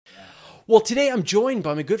Well, today I'm joined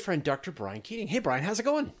by my good friend, Dr. Brian Keating. Hey, Brian, how's it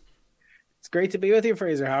going? It's great to be with you,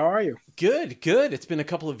 Fraser. How are you? Good, good. It's been a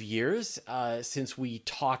couple of years since we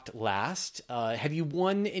talked last. Have you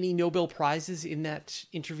won any Nobel Prizes in that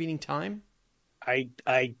intervening time? I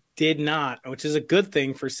did not, which is a good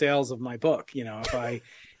thing for sales of my book.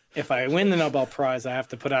 If I win the Nobel Prize, I have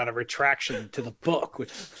to put out a retraction to the book,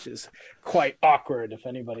 which is quite awkward. If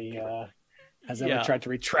anybody has ever Yeah. tried to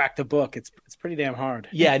retract a book, it's pretty damn hard.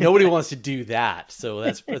 Yeah, nobody wants to do that. So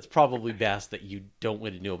that's probably best that you don't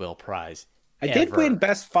win a Nobel Prize I did win ever.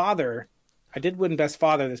 Best Father. I did win Best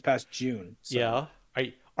Father this past June. So Yeah.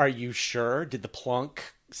 Are you sure? Did the Planck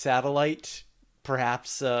satellite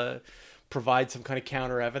perhaps provide some kind of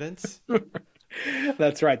counter evidence?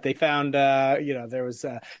 that's right. They found, there was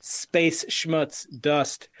space schmutz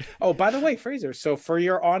dust. Oh, by the way, Fraser, so for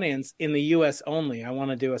your audience in the US only, I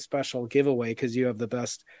want to do a special giveaway because you have the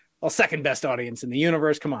best, well, second best audience in the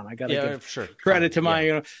universe. Come on, I got to Yeah, give sure. credit Fine. to my,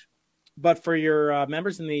 Yeah. but for your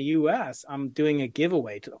members in the US, I'm doing a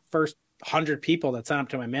giveaway to the first 100 people that sign up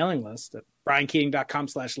to my mailing list at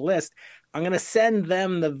briankeating.com/list. I'm going to send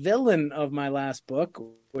them the villain of my last book,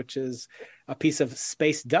 which is a piece of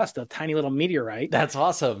space dust, a tiny little meteorite. That's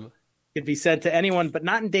awesome. Could be sent to anyone, but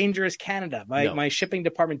not in dangerous Canada. No, My shipping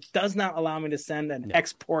department does not allow me to send and no,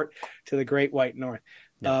 export to the Great White North.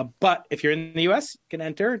 no. But if you're in the US, you can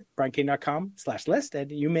enter briankeating.com/list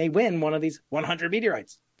and you may win one of these 100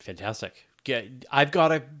 meteorites. Fantastic. I've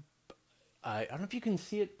got I don't know if you can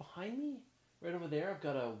see it behind me, right over there. I've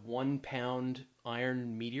got a 1 pound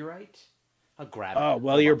iron meteorite. I'll grab it. Oh,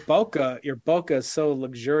 well, Hold on. your bokeh is so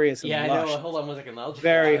luxurious and Yeah, I lush. know. Hold on 1 second. I'll just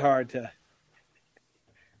Very grab it. hard to.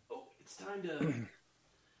 Oh, it's time to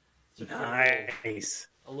Nice.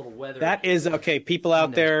 a little weather. That is okay. People out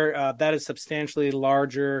Windows. there, that is substantially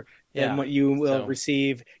larger than Yeah. what you will So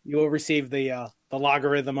receive. You will receive the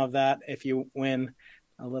logarithm of that if you win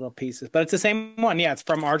a little pieces. But it's the same one. Yeah, it's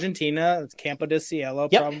from Argentina. It's Campo de Cielo,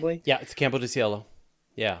 yep. probably. Yeah, it's Campo de Cielo.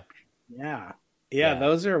 Yeah. Yeah. Yeah, Yeah.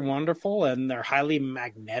 those are wonderful, and they're highly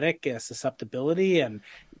magnetic susceptibility, and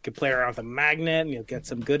you can play around with a magnet, and you'll get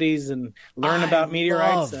some goodies and learn about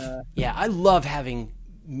meteorites. Yeah, I love having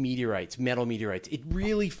meteorites, metal meteorites. It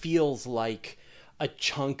really feels like a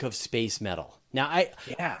chunk of space metal. Now,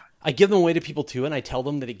 Yeah. I give them away to people too, and I tell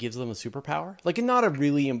them that it gives them a superpower. Like, not a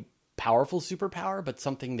really powerful superpower, but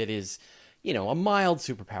something that is, a mild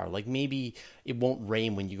superpower. Like maybe it won't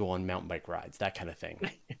rain when you go on mountain bike rides, that kind of thing.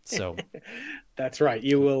 So, That's right.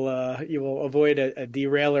 You will avoid a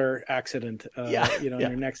derailer accident, yeah, in yeah,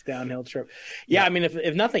 your next downhill trip. Yeah, yeah. I mean,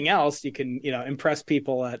 if nothing else, you can impress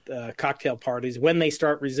people at cocktail parties when they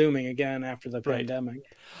start resuming again after the Right. pandemic.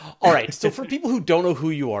 All right. So for people who don't know who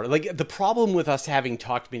you are, like the problem with us having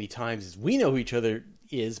talked many times is we know who each other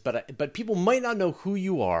is, but people might not know who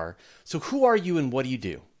you are. So who are you and what do you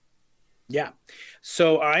do? Yeah.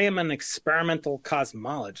 So I am an experimental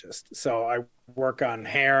cosmologist. So I work on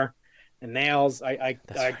hair and nails. That's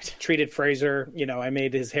I right. treated Fraser. I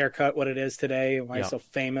made his haircut what it is today. Why he's Yeah. so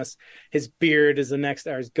famous. His beard is the next,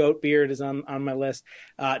 or his goat beard is on my list.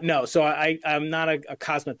 No, so I'm not a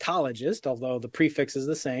cosmetologist, although the prefix is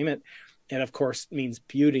the same. It of course means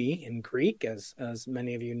beauty in Greek, as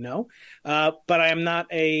many of you know. But I am not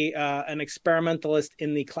an experimentalist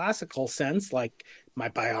in the classical sense, like my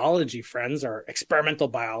biology friends are experimental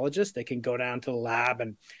biologists. They can go down to the lab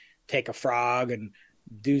and take a frog and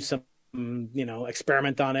do some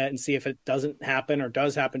experiment on it and see if it doesn't happen or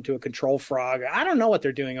does happen to a control frog. I don't know what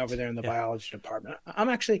they're doing over there in the Yeah. biology department. I'm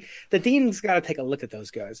actually, the dean's got to take a look at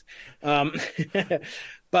those guys. um,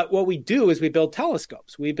 but what we do is we build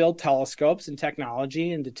telescopes and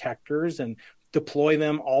technology and detectors and deploy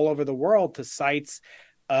them all over the world to sites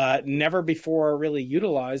never before really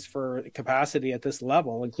utilized for capacity at this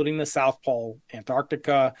level, including the South Pole,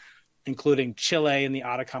 Antarctica, including Chile and the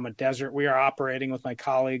Atacama Desert. We are operating with my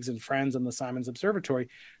colleagues and friends on the Simons Observatory,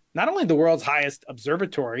 not only the world's highest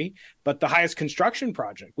observatory, but the highest construction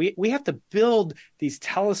project. We have to build these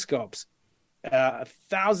telescopes,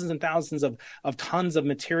 thousands and thousands of tons of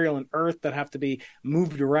material and earth that have to be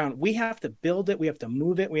moved around. We have to build it. We have to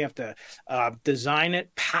move it. We have to design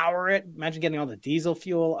it, power it. Imagine getting all the diesel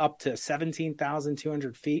fuel up to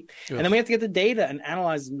 17,200 feet. Ugh. And then we have to get the data and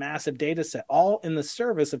analyze massive data set, all in the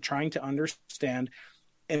service of trying to understand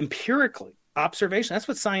empirically observation. That's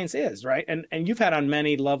what science is, right? And you've had on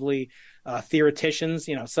many lovely theoreticians.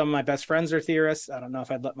 Some of my best friends are theorists. I don't know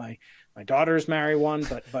if I'd let my daughters marry one,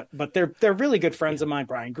 but they're really good friends Yeah. of mine.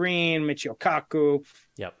 Brian Greene, Michio Kaku,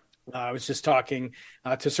 Yep. I was just talking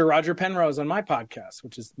to Sir Roger Penrose on my podcast,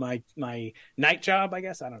 which is my night job, I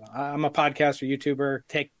guess. I don't know. I'm a podcaster, YouTuber.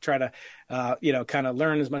 Try to kind of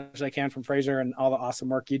learn as much as I can from Fraser and all the awesome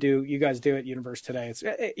work you do. You guys do at Universe Today.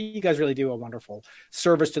 You guys really do a wonderful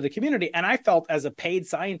service to the community. And I felt, as a paid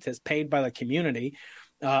scientist, paid by the community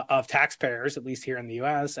of taxpayers, at least here in the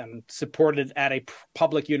U.S., and supported at a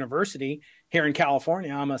public university here in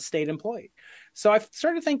California. I'm a state employee. So I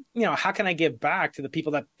started to think, how can I give back to the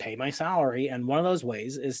people that pay my salary? And one of those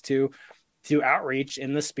ways is to outreach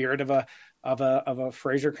in the spirit of a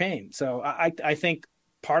Fraser Cain. So I think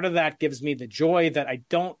part of that gives me the joy that I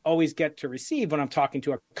don't always get to receive when I'm talking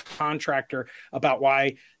to a contractor about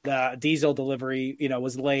why the diesel delivery,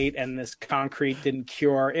 was late and this concrete didn't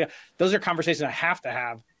cure. Those are conversations I have to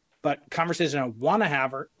have, but conversations I want to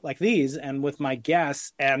have are like these and with my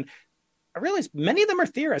guests. And I realize many of them are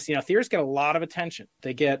theorists. Theorists get a lot of attention.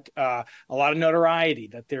 They get a lot of notoriety.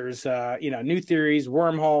 That there's new theories,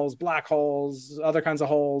 wormholes, black holes, other kinds of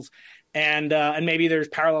holes, and maybe there's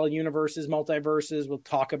parallel universes, multiverses. We'll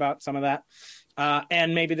talk about some of that.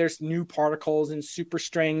 And maybe there's new particles and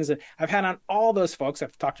superstrings. I've had on all those folks.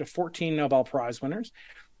 I've talked to 14 Nobel Prize winners,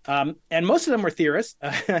 and most of them were theorists,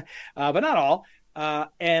 but not all.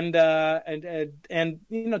 And to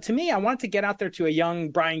me, I wanted to get out there to a young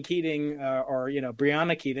Brian Keating or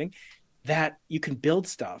Brianna Keating, that you can build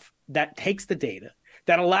stuff that takes the data,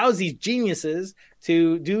 that allows these geniuses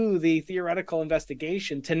to do the theoretical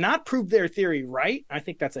investigation to not prove their theory right. I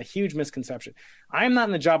think that's a huge misconception. I am not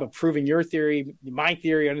in the job of proving your theory, my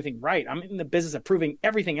theory, or anything right. I'm in the business of proving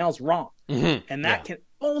everything else wrong. Mm-hmm. And that can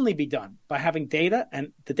only be done by having data,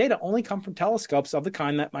 and the data only come from telescopes of the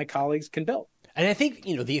kind that my colleagues can build. And I think,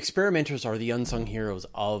 the experimenters are the unsung heroes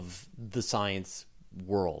of the science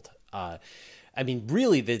world.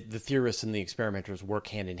 Really, the theorists and the experimenters work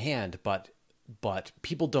hand in hand, but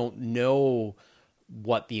people don't know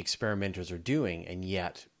what the experimenters are doing. And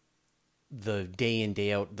yet the day in,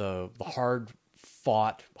 day out, the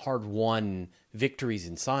hard-fought, hard-won victories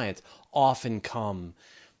in science often come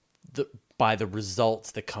by the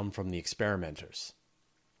results that come from the experimenters.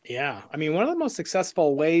 Yeah. One of the most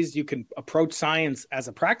successful ways you can approach science as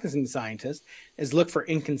a practicing scientist is look for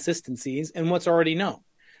inconsistencies in what's already known.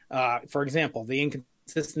 For example, the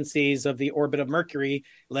inconsistencies of the orbit of Mercury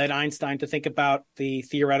led Einstein to think about the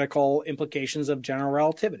theoretical implications of general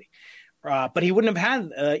relativity. But he wouldn't have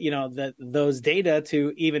had, those data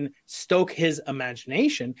to even stoke his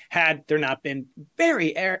imagination had there not been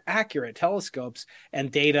very accurate telescopes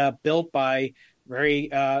and data built by very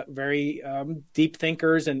deep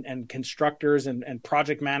thinkers and constructors and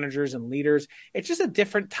project managers and leaders. It's just a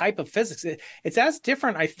different type of physics. It's as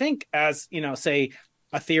different, I think, as, say,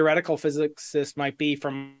 a theoretical physicist might be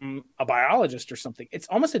from a biologist or something. It's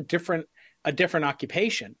almost a different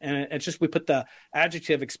occupation. And it's just, we put the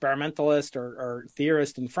adjective experimentalist or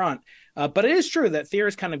theorist in front. But it is true that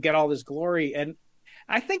theorists kind of get all this glory. And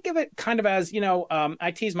I think of it kind of as,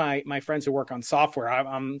 I tease my friends who work on software.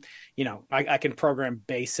 I can program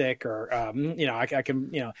BASIC, or, I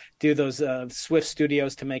can, do those Swift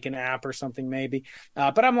Studios to make an app or something maybe.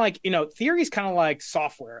 But I'm like, theory is kind of like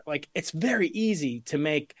software. Like, it's very easy to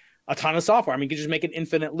make a ton of software. You could just make an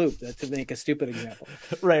infinite loop, to make a stupid example.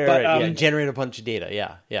 Right. Generate a bunch of data.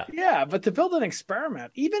 Yeah. Yeah. But to build an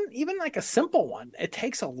experiment, even like a simple one, it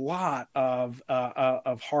takes a lot of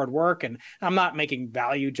hard work. And I'm not making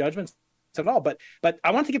value judgments at all, but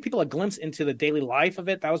I want to give people a glimpse into the daily life of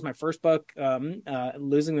it. That was my first book,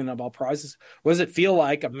 Losing the Nobel Prizes. What does it feel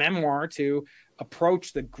like, a memoir, to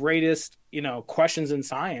approach the greatest, questions in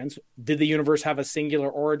science? Did the universe have a singular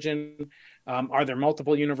origin? Are there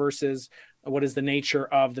multiple universes? What is the nature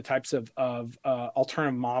of the types of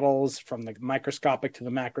alternative models, from the microscopic to the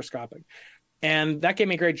macroscopic? And that gave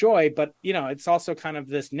me great joy. But, it's also kind of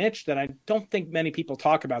this niche that I don't think many people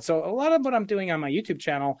talk about. So a lot of what I'm doing on my YouTube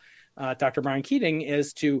channel, Dr. Brian Keating,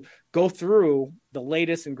 is to go through the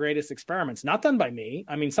latest and greatest experiments, not done by me.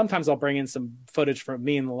 Sometimes I'll bring in some footage from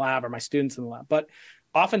me in the lab or my students in the lab, but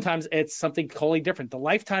oftentimes it's something totally different. The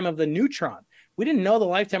lifetime of the neutron. We didn't know the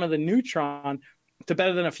lifetime of the neutron to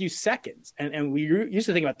better than a few seconds. And we used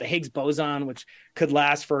to think about the Higgs boson, which could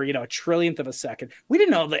last for, a trillionth of a second. We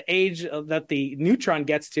didn't know the age that the neutron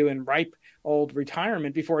gets to in ripe old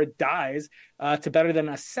retirement before it dies, to better than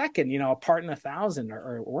a second, a part in 1,000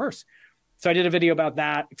 or worse. So I did a video about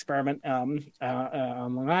that experiment on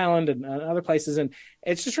Long Island and other places. And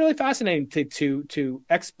it's just really fascinating to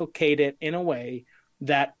explicate it in a way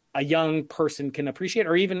that a young person can appreciate,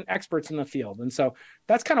 or even experts in the field. And so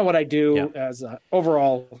that's kind of what I do as an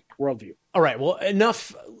overall worldview. All right. Well,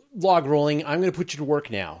 enough log rolling. I'm going to put you to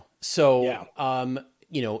work now. So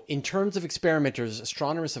in terms of experimenters,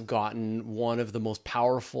 astronomers have gotten one of the most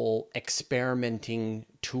powerful experimenting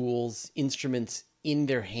tools, instruments in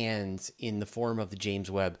their hands in the form of the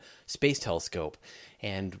James Webb Space Telescope.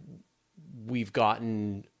 And we've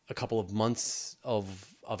gotten a couple of months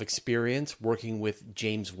of experience working with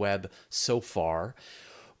James Webb so far.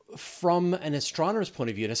 From an astronomer's point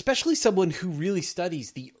of view, and especially someone who really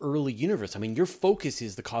studies the early universe, I mean, your focus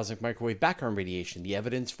is the cosmic microwave background radiation, the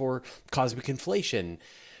evidence for cosmic inflation.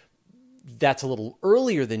 That's a little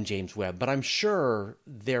earlier than James Webb, but I'm sure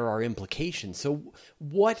there are implications. So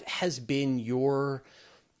what has been your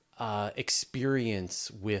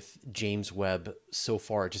experience with James Webb so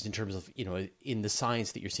far, just in terms of, in the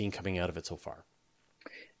science that you're seeing coming out of it so far?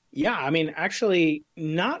 Yeah, I mean, actually,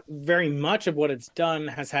 not very much of what it's done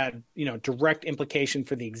has had, direct implication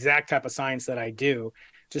for the exact type of science that I do.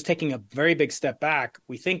 Just taking a very big step back,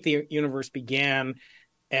 we think the universe began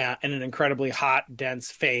in an incredibly hot,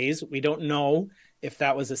 dense phase. We don't know if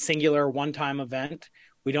that was a singular one-time event.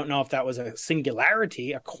 We don't know if that was a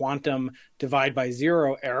singularity, a quantum divide by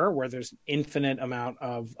zero error, where there's infinite amount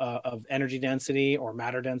of energy density or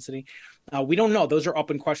matter density. We don't know. Those are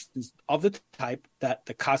open questions of the type that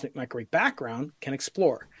the cosmic microwave background can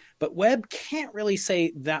explore. But Webb can't really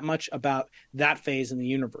say that much about that phase in the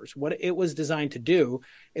universe. What it was designed to do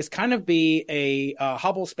is kind of be a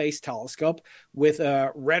Hubble Space Telescope with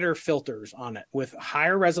redder filters on it, with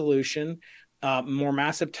higher resolution, more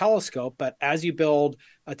massive telescope. But as you build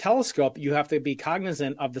a telescope, you have to be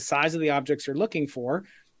cognizant of the size of the objects you're looking for,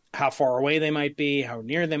 how far away they might be, how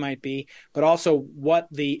near they might be, but also what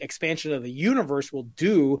the expansion of the universe will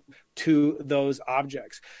do to those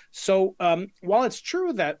objects. So while it's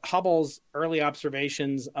true that Hubble's early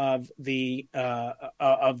observations of the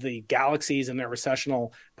galaxies and their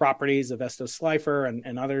recessional properties of Estes Slipher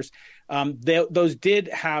and others, those did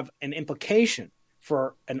have an implication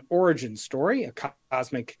for an origin story, a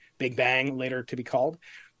cosmic Big Bang, later to be called.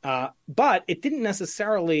 But it didn't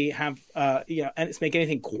necessarily have, and it's make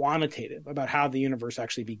anything quantitative about how the universe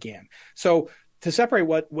actually began. So to separate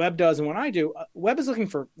what Webb does and what I do, Webb is looking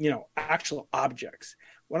for, actual objects.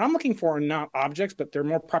 What I'm looking for are not objects, but they're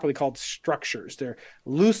more properly called structures. They're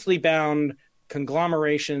loosely bound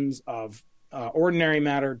conglomerations of ordinary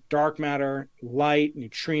matter, dark matter, light,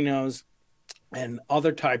 neutrinos, and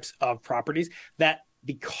other types of properties that,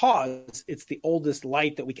 because it's the oldest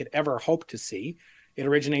light that we could ever hope to see, it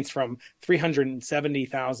originates from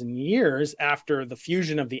 370,000 years after the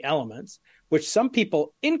fusion of the elements, which some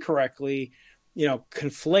people incorrectly,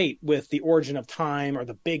 conflate with the origin of time or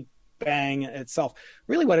the Big Bang itself.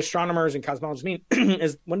 Really what astronomers and cosmologists mean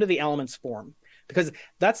is, when do the elements form? Because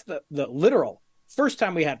that's the literal first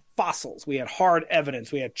time we had fossils, we had hard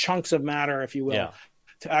evidence, we had chunks of matter, if you will,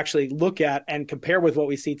 to actually look at and compare with what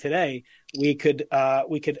we see today. We could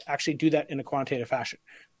actually do that in a quantitative fashion.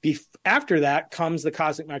 After that comes the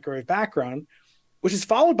cosmic microwave background, which is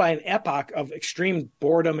followed by an epoch of extreme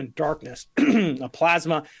boredom and darkness, a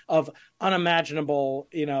plasma of unimaginable,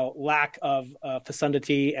 lack of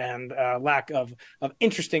fecundity and lack of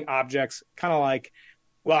interesting objects, kind of like,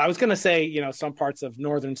 well, I was going to say, some parts of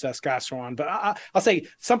northern Saskatchewan, but I'll say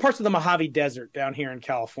some parts of the Mojave Desert down here in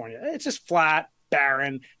California. It's just flat,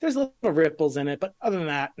 barren. There's little ripples in it, but other than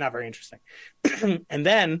that, not very interesting. And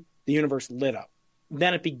then the universe lit up.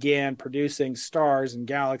 Then it began producing stars and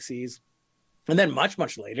galaxies. And then much,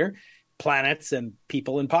 much later, planets and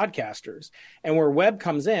people and podcasters. And where Webb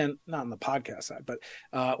comes in, not on the podcast side, but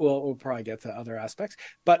we'll probably get to other aspects,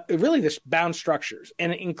 but really this bound structures,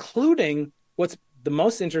 and including what's the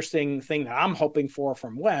most interesting thing that I'm hoping for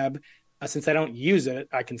from Webb, since I don't use it,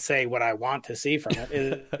 I can say what I want to see from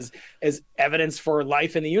it, is evidence for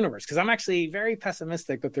life in the universe. Because I'm actually very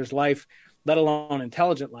pessimistic that there's life, let alone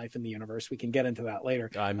intelligent life in the universe. We can get into that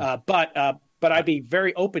later. But I'd be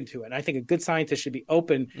very open to it. And I think a good scientist should be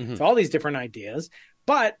open to all these different ideas.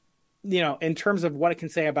 But, in terms of what it can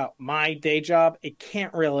say about my day job,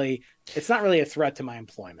 it's not really a threat to my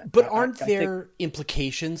employment. But aren't there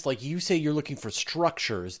implications? Like you say, you're looking for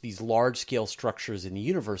structures, these large scale structures in the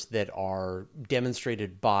universe that are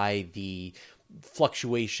demonstrated by the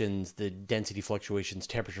fluctuations, the density fluctuations,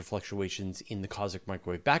 temperature fluctuations in the cosmic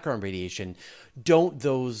microwave background radiation. Don't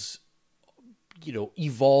those,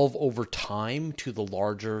 evolve over time to the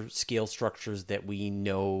larger scale structures that we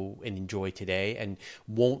know and enjoy today? And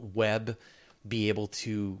won't Webb be able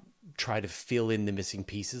to try to fill in the missing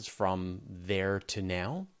pieces from there to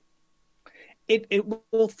now? it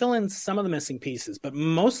will fill in some of the missing pieces, but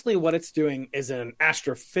mostly what it's doing is an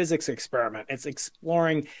astrophysics experiment. It's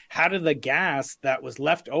exploring how did the gas that was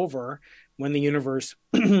left over when the universe,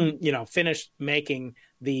 finished making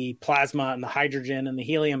the plasma and the hydrogen and the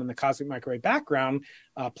helium and the cosmic microwave background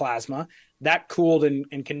plasma, that cooled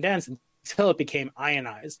and condensed until it became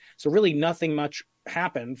ionized. So really nothing much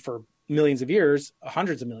happened for millions of years,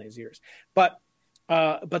 hundreds of millions of years. But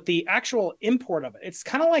the actual import of it, it's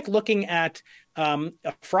kind of like looking at a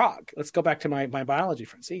frog. Let's go back to my biology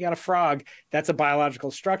friend. So you got a frog, that's a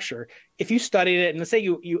biological structure. If you studied it and let's say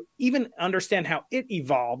you even understand how it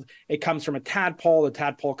evolved, it comes from a tadpole. The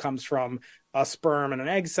tadpole comes from a sperm and an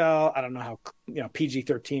egg cell. I don't know how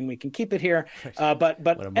PG-13 we can keep it here. But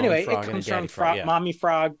anyway, it comes from mommy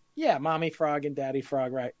frog. Yeah, mommy frog and daddy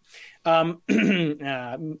frog, right?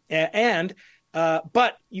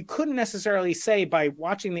 But you couldn't necessarily say by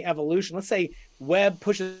watching the evolution, let's say Webb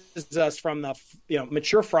pushes us from the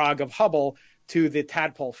mature frog of Hubble to the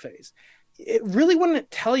tadpole phase. It really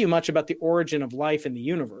wouldn't tell you much about the origin of life in the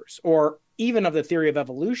universe, or even of the theory of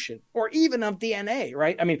evolution, or even of DNA,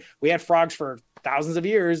 right? I mean, we had frogs for thousands of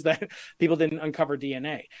years that people didn't uncover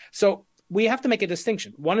DNA. So we have to make a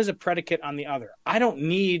distinction. One is a predicate on the other. I don't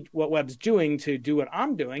need what Webb's doing to do what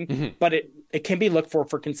I'm doing, but it can be looked for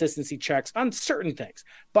consistency checks on certain things.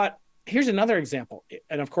 But here's another example.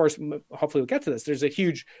 And of course, hopefully we'll get to this. There's a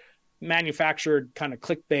huge manufactured kind of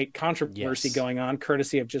clickbait controversy going on,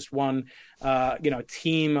 courtesy of just one,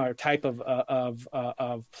 team or type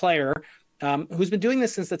of player who's been doing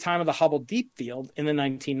this since the time of the Hubble Deep Field in the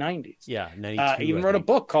 1990s. Yeah, 92. Even wrote a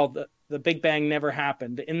book called The Big Bang Never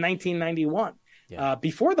Happened in 1991.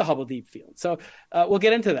 Before the Hubble Deep Field. So we'll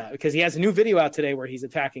get into that because he has a new video out today where he's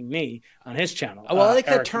attacking me on his channel. Well, I like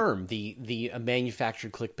that term, the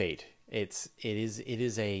manufactured clickbait. It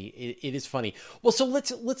is funny. Well, so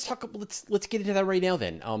let's get into that right now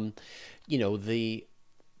then.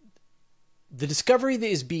 The discovery that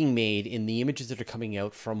is being made in the images that are coming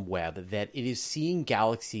out from Webb, that it is seeing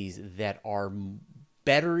galaxies that are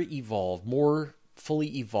better evolved, more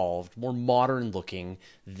fully evolved, more modern looking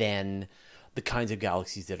than the kinds of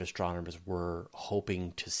galaxies that astronomers were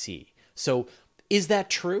hoping to see. So is that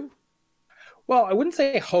true? Well, I wouldn't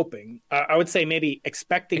say hoping. I would say maybe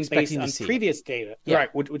expecting based on previous data,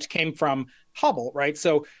 right, which came from Hubble, right?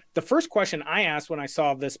 So the first question I asked when I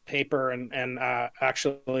saw this paper, and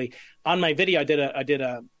actually on my video, I did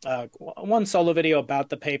a one solo video about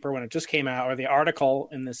the paper when it just came out, or the article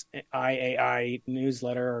in this IAI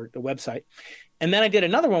newsletter or the website. And then I did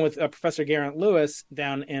another one with Professor Geraint Lewis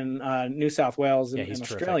down in New South Wales in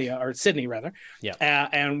Australia, or Sydney rather. Yeah,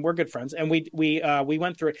 and we're good friends. And we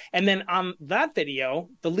went through it. And then on that video,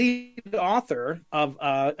 the lead author of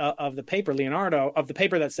the paper, Leonardo, of the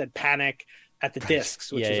paper that said "Panic at the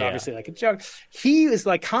Discs," which is obviously like a joke, he is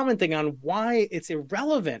like commenting on why it's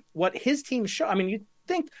irrelevant what his team show. I mean, you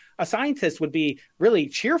think a scientist would be really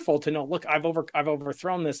cheerful to know, look, I've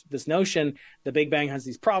overthrown this notion, the Big Bang has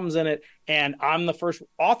these problems in it, and I'm the first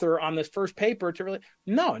author on this first paper to really.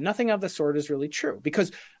 No, nothing of the sort is really true,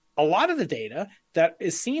 because a lot of the data that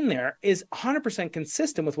is seen there is 100%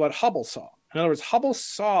 consistent with what Hubble saw. In other words, Hubble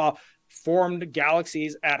saw formed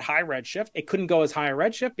galaxies at high redshift. It couldn't go as high a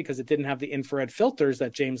redshift because it didn't have the infrared filters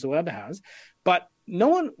that James Webb has, but no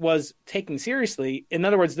one was taking seriously. In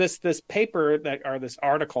other words, this paper this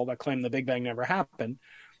article that claimed the Big Bang never happened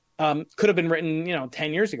could have been written,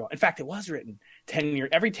 10 years ago. In fact, it was written 10 years.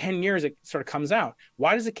 Every 10 years, it sort of comes out.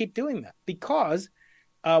 Why does it keep doing that? Because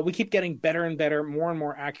we keep getting better and better, more and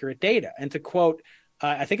more accurate data. And to quote,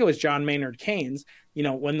 I think it was John Maynard Keynes,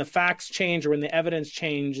 when the facts change or when the evidence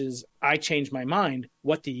changes, I change my mind.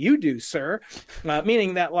 What do you do, sir?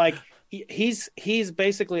 Meaning that, like, he's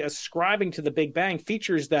basically ascribing to the Big Bang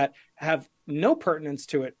features that have no pertinence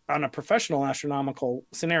to it on a professional astronomical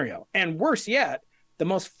scenario. And worse yet, the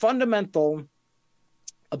most fundamental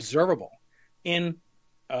observable in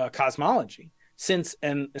cosmology since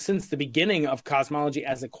the beginning of cosmology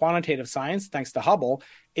as a quantitative science, thanks to Hubble,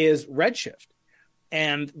 is redshift.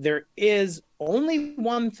 And there is only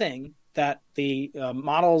one thing that the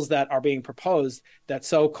models that are being proposed that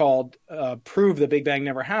so-called prove the Big Bang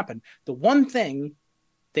never happened, the one thing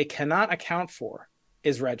they cannot account for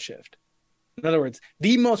is redshift. In other words,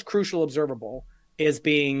 the most crucial observable is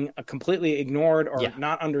being completely ignored or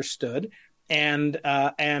not understood. And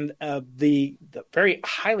the very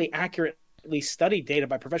highly accurately studied data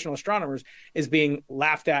by professional astronomers is being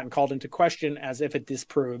laughed at and called into question as if it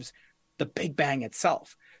disproves the Big Bang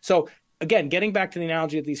itself. So again, getting back to the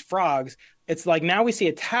analogy of these frogs, it's like now we see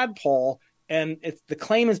a tadpole, and the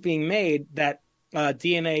claim is being made that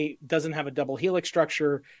DNA doesn't have a double helix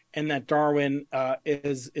structure and that Darwin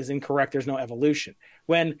is incorrect. There's no evolution.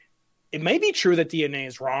 When it may be true that DNA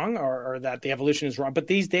is wrong or that the evolution is wrong, but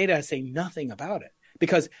these data say nothing about it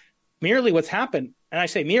because merely what's happened, and I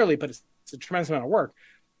say merely, but it's a tremendous amount of work.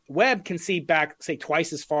 Webb can see back, say,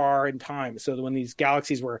 twice as far in time. So when these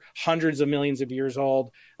galaxies were hundreds of millions of years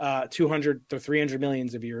old, 200 to 300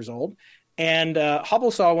 millions of years old, and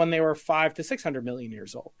Hubble saw when they were 5 to 600 million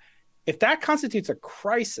years old. If that constitutes a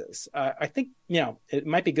crisis, I think it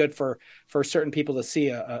might be good for certain people to see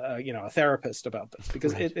a therapist about this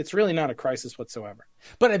because right. It's really not a crisis whatsoever.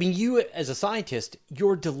 But I mean, you as a scientist,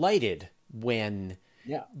 you're delighted when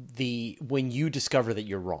when you discover that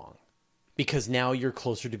you're wrong, because now you're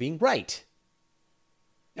closer to being right.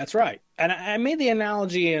 That's right. And I made the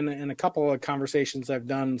analogy in a couple of conversations I've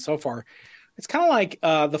done so far. It's kind of like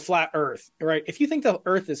the flat Earth, right? If you think the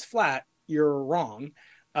Earth is flat, you're wrong.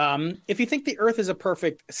 If you think the Earth is a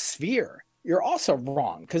perfect sphere, you're also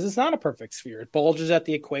wrong because it's not a perfect sphere. It bulges at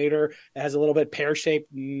the equator. It has a little bit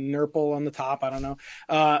pear-shaped nurple on the top. I don't know.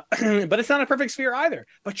 But it's not a perfect sphere either.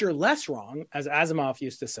 But you're less wrong, as Asimov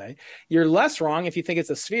used to say. You're less wrong if you think it's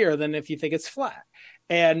a sphere than if you think it's flat.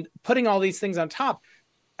 And putting all these things on top,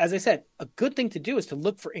 as I said, a good thing to do is to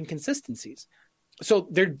look for inconsistencies. So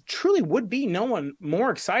there truly would be no one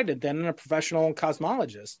more excited than a professional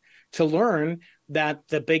cosmologist to learn that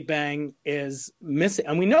the Big Bang is missing.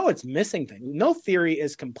 And we know it's missing things. No theory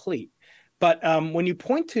is complete. But when you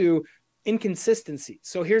point to inconsistency,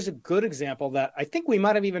 so here's a good example that I think we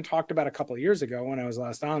might have even talked about a couple of years ago when I was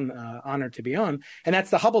last honored to be on, and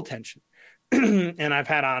that's the Hubble tension. And I've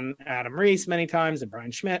had on Adam Rees many times and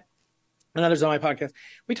Brian Schmidt and others on my podcast.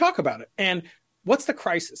 We talk about it. And what's the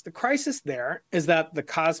crisis? The crisis there is that the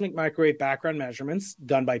cosmic microwave background measurements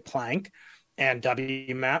done by Planck and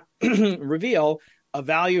WMAP reveal a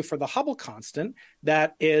value for the Hubble constant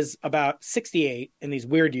that is about 68 in these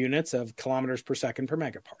weird units of kilometers per second per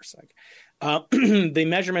megaparsec. The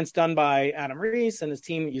measurements done by Adam Rees and his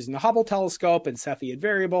team using the Hubble telescope and Cepheid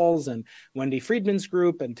variables and Wendy Friedman's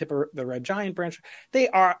group and Tipper the Red Giant branch, they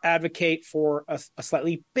advocate for a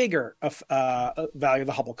slightly bigger value of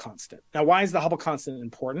the Hubble constant. Now, why is the Hubble constant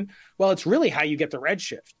important? Well, it's really how you get the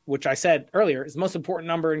redshift, which I said earlier is the most important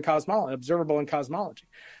number in cosmology, observable in cosmology.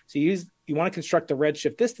 So you want to construct the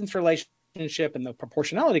redshift distance relationship, and the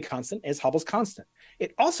proportionality constant is Hubble's constant.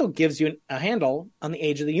 It also gives you a handle on the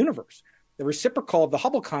age of the universe. The reciprocal of the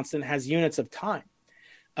Hubble constant has units of time.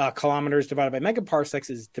 Kilometers divided by megaparsecs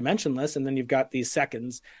is dimensionless, and then you've got these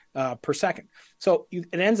seconds per second. So it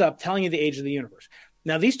ends up telling you the age of the universe.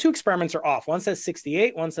 Now, these two experiments are off. One says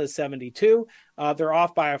 68, one says 72. They're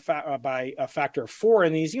off by a factor of 4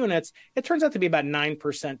 in these units. It turns out to be about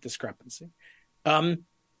 9% discrepancy.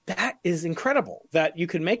 That is incredible that you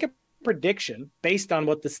could make a prediction based on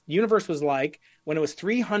what the universe was like when it was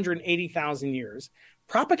 380,000 years,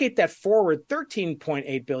 propagate that forward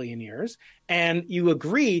 13.8 billion years, and you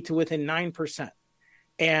agree to within 9%.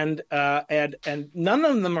 And none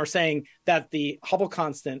of them are saying that the Hubble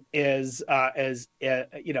constant is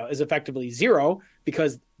effectively zero,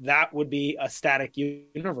 because that would be a static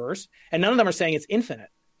universe. And none of them are saying it's infinite.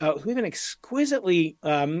 We have an exquisitely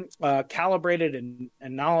calibrated and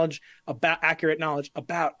accurate knowledge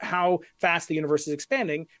about how fast the universe is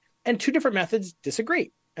expanding, and two different methods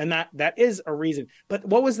disagree. And that is a reason. But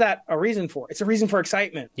what was that a reason for? It's a reason for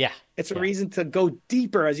excitement. Yeah. It's a reason to go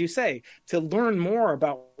deeper, as you say, to learn more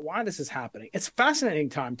about why this is happening. It's a fascinating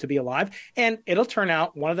time to be alive. And it'll turn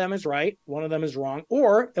out one of them is right, one of them is wrong,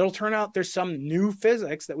 or it'll turn out there's some new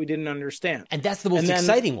physics that we didn't understand. And that's the most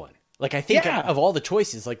exciting one. Like, I think of all the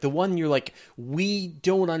choices, like the one you're like, we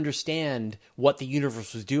don't understand what the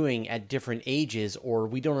universe was doing at different ages, or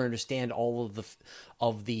we don't understand all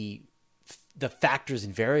of the factors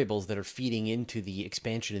and variables that are feeding into the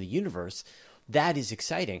expansion of the universe. That is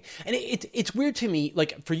exciting. And it's weird to me,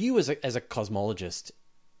 like for you as a cosmologist,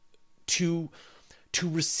 to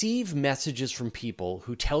receive messages from people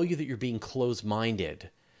who tell you that you're being closed-minded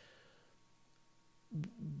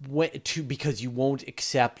because you won't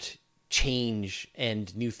accept change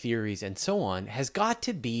and new theories and so on, has got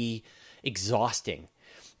to be exhausting,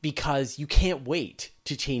 because you can't wait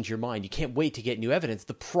to change your mind. You can't wait to get new evidence.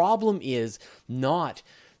 The problem is not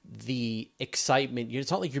the excitement.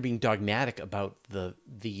 It's not like you're being dogmatic about the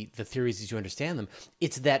theories as you understand them.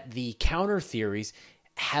 It's that the counter theories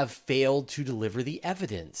have failed to deliver the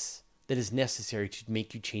evidence that is necessary to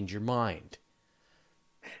make you change your mind.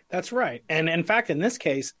 That's right. And in fact, in this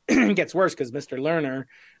case, it gets worse, because Mr. Lerner,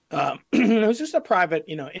 who's just a private,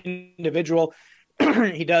 individual,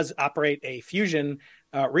 he does operate a fusion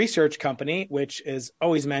research company, which is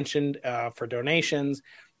always mentioned for donations,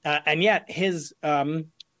 and yet his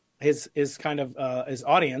audience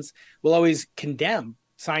will always condemn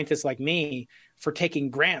scientists like me for taking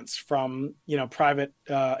grants from private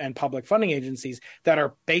and public funding agencies that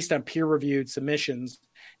are based on peer-reviewed submissions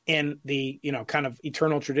in the kind of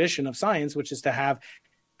eternal tradition of science, which is to have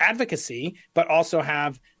advocacy, but also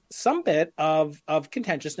have some bit of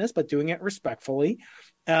contentiousness, but doing it respectfully.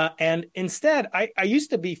 And instead, I used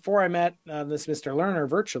to, before I met this Mr. Lerner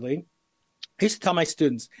virtually, I used to tell my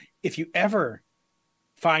students, if you ever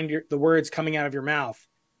find the words coming out of your mouth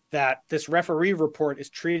that this referee report is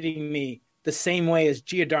treating me the same way as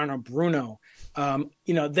Giordano Bruno,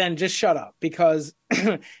 then just shut up, because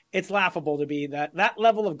it's laughable to be that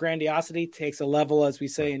level of grandiosity takes a level, as we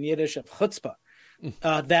say in Yiddish, of chutzpah.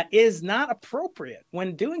 That is not appropriate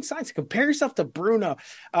when doing science. Compare yourself to Bruno.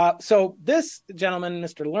 So this gentleman,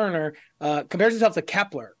 Mr. Lerner, compares himself to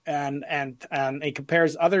Kepler, and he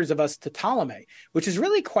compares others of us to Ptolemy, which is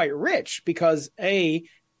really quite rich because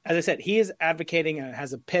as I said, he is advocating and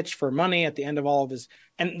has a pitch for money at the end of all of his,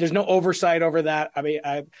 and there's no oversight over that. I mean,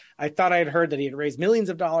 I thought I had heard that he had raised millions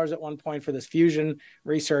of dollars at one point for this fusion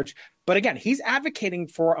research. But again, he's advocating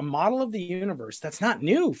for a model of the universe that's not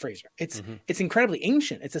new, Fraser. It's incredibly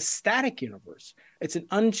ancient. It's a static universe. It's an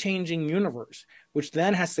unchanging universe, which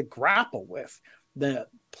then has to grapple with the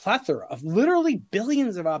plethora of literally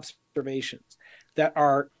billions of observations that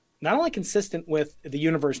are not only consistent with the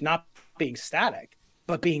universe not being static,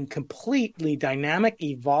 but being completely dynamic,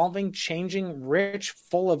 evolving, changing, rich,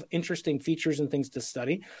 full of interesting features and things to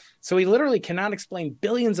study. So he literally cannot explain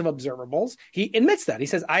billions of observables. He admits that. He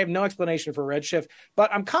says, I have no explanation for redshift,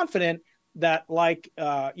 but I'm confident that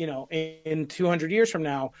in 200 years from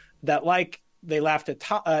now, that like they laughed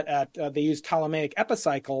at they used Ptolemaic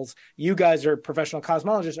epicycles, you guys are professional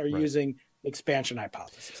cosmologists are using expansion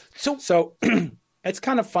hypothesis. So it's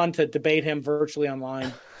kind of fun to debate him virtually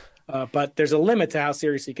online. But there's a limit to how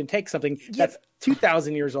seriously you can take something that's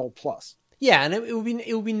 2,000 years old plus. Yeah, and it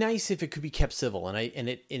would be nice if it could be kept civil, and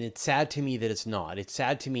it's sad to me that it's not. It's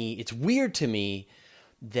sad to me. It's weird to me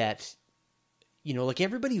that like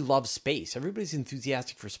everybody loves space. Everybody's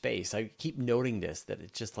enthusiastic for space. I keep noting this, that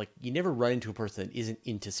it's just like you never run into a person that isn't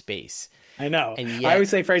into space. I know. And yet, I always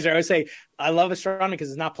say, Fraser, I love astronomy because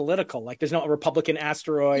it's not political. Like there's no Republican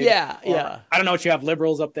asteroid. Yeah. I don't know what you have,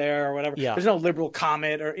 liberals up there or whatever. Yeah. There's no liberal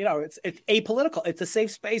comet or, it's apolitical. It's a safe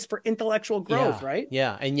space for intellectual growth, right?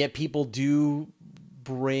 Yeah. And yet people do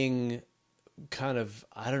bring kind of,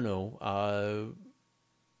 I don't know,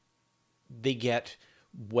 they get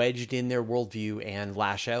wedged in their worldview and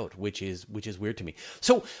lash out, which is weird to me.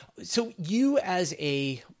 So you, as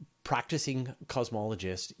a practicing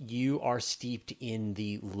cosmologist, you are steeped in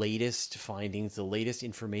the latest findings, the latest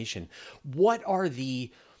information. What are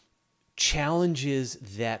the challenges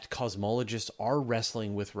that cosmologists are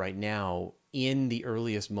wrestling with right now in the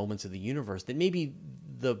earliest moments of the universe that maybe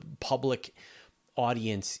the public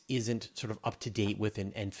audience isn't sort of up to date with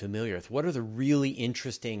and familiar with? What are the really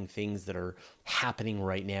interesting things that are happening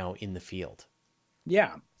right now in the field?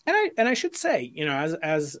 Yeah. And I should say,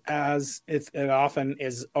 as it often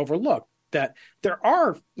is overlooked, that there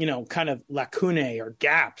are, kind of lacunae or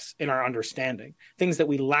gaps in our understanding, things that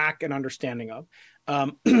we lack an understanding of.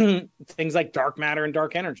 Things like dark matter and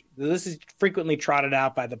dark energy. This is frequently trotted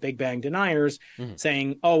out by the Big Bang deniers,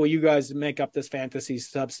 saying, oh, well, you guys make up this fantasy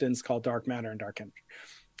substance called dark matter and dark energy.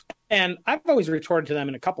 And I've always retorted to them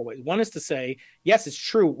in a couple ways. One is to say, yes, it's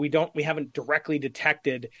true. We haven't directly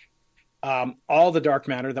detected all the dark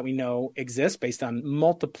matter that we know exists based on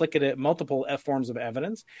multiple forms of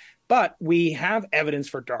evidence. But we have evidence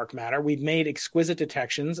for dark matter. We've made exquisite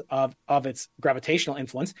detections of its gravitational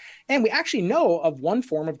influence. And we actually know of one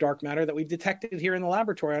form of dark matter that we've detected here in the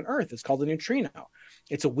laboratory on Earth. It's called a neutrino.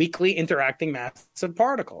 It's a weakly interacting massive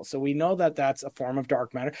particle. So we know that that's a form of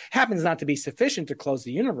dark matter. Happens not to be sufficient to close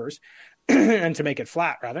the universe and to make it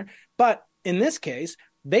flat, rather. But in this case,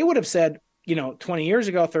 they would have said, 20 years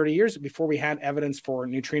ago, 30 years before we had evidence for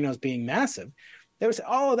neutrinos being massive, they would say,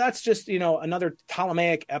 oh, that's just, another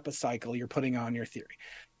Ptolemaic epicycle you're putting on your theory.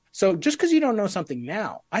 So just because you don't know something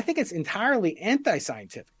now, I think it's entirely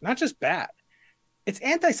anti-scientific, not just bad. It's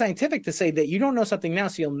anti-scientific to say that you don't know something now,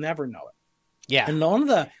 so you'll never know it. Yeah. And one of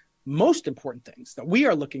the most important things that we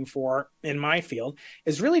are looking for in my field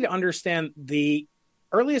is really to understand the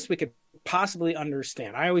earliest we could possibly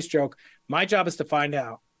understand. I always joke, my job is to find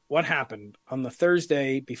out what happened on the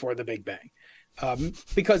Thursday before the Big Bang.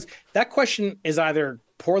 Because that question is either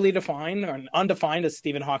poorly defined or undefined, as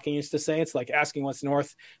Stephen Hawking used to say. It's like asking what's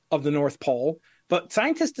north of the North Pole. But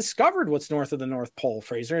scientists discovered what's north of the North Pole,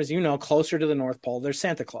 Fraser. As you know, closer to the North Pole, there's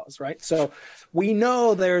Santa Claus, right? So we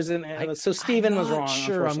know there's so Stephen was wrong.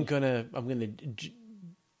 Sure, I'm gonna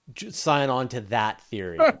sign on to that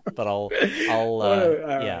theory, but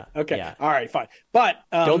yeah, okay, yeah. all right, fine. But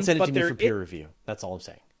don't send it to me for peer review. That's all I'm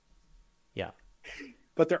saying. Yeah.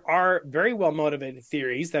 But there are very well motivated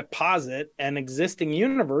theories that posit an existing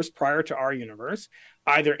universe prior to our universe,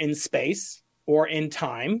 either in space or in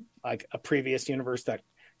time, like a previous universe that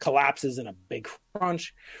collapses in a big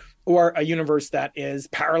crunch, or a universe that is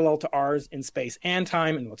parallel to ours in space and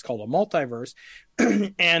time in what's called a multiverse.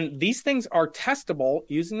 And these things are testable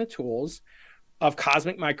using the tools of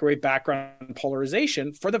cosmic microwave background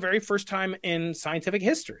polarization for the very first time in scientific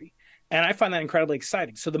history. And I find that incredibly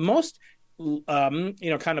exciting. So the most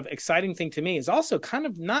kind of exciting thing to me is also kind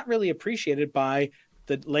of not really appreciated by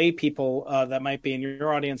the lay people that might be in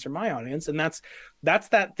your audience or my audience, and that's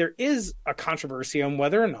that there is a controversy on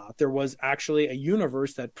whether or not there was actually a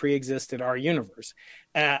universe that pre-existed our universe,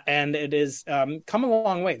 and it is come a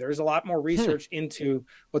long way. There's a lot more research into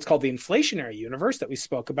what's called the inflationary universe that we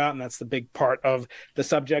spoke about, and that's the big part of the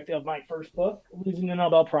subject of my first book, Losing the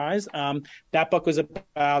Nobel Prize. That book was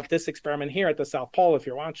about this experiment here at the South Pole, if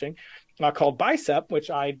you're watching, called BICEP,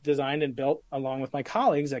 which I designed and built along with my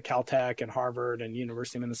colleagues at Caltech and Harvard and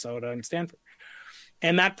University of Minnesota and Stanford.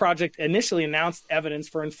 And that project initially announced evidence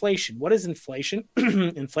for inflation. What is inflation?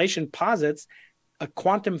 Inflation posits a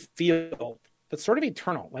quantum field that's sort of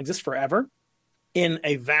eternal, like exists forever in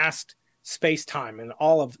a vast space-time, in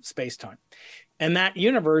all of space-time. And that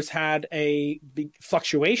universe had a big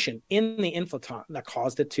fluctuation in the inflaton that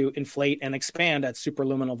caused it to inflate and expand at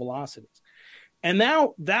superluminal velocities. And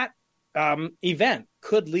now that event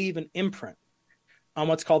could leave an imprint on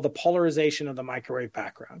what's called the polarization of the microwave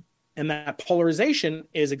background. And that polarization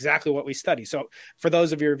is exactly what we study. So for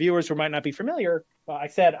those of your viewers who might not be familiar, I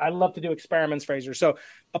said I love to do experiments, Fraser. So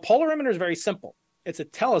a polarimeter is very simple. It's a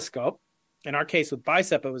telescope. In our case with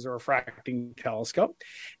BICEP, it was a refracting telescope.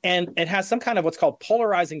 And it has some kind of what's called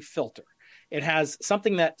polarizing filter. It has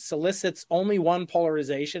something that solicits only one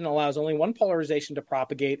polarization, allows only one polarization to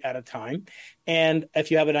propagate at a time. And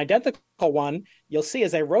if you have an identical one, you'll see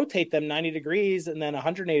as I rotate them 90 degrees and then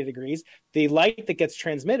 180 degrees, the light that gets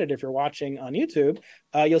transmitted, if you're watching on YouTube,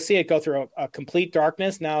 you'll see it go through a complete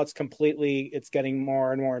darkness. Now it's getting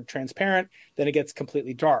more and more transparent. Then it gets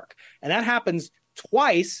completely dark. And that happens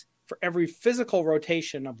twice for every physical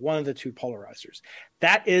rotation of one of the two polarizers.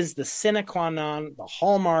 That is the sine qua non, the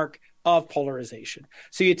hallmark of polarization.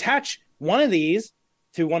 So you attach one of these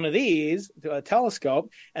to a telescope,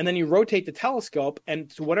 and then you rotate the telescope, and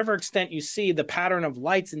to whatever extent you see the pattern of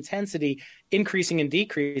light's intensity increasing and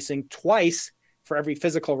decreasing twice for every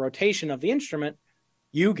physical rotation of the instrument,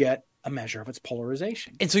 you get a measure of its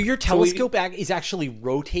polarization. And so your telescope is actually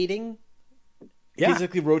rotating? Yeah.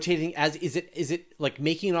 Physically rotating is it like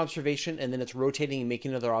making an observation and then it's rotating and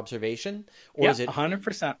making another observation, or is it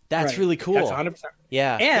 100%? That's right. Really cool. That's 100%.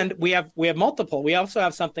 Yeah. And we have multiple. We also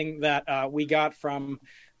have something that we got from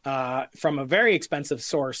a very expensive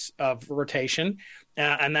source of rotation,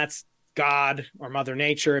 and that's God or Mother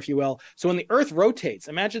Nature, if you will. So when the Earth rotates,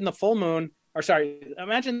 imagine that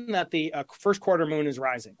the first quarter moon is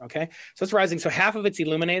rising. Okay, so it's rising. So half of it's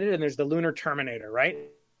illuminated, and there's the lunar terminator right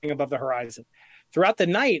above the horizon. Throughout the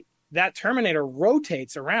night, that terminator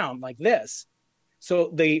rotates around like this.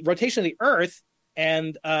 So the rotation of the Earth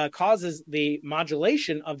and causes the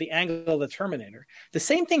modulation of the angle of the terminator. The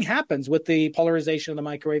same thing happens with the polarization of the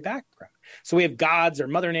microwave background. So we have God's or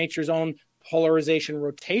Mother Nature's own polarization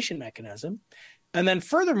rotation mechanism. And then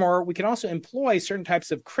furthermore, we can also employ certain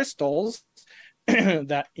types of crystals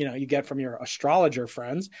that you get from your astrologer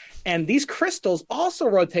friends. And these crystals also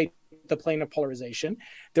rotate the plane of polarization.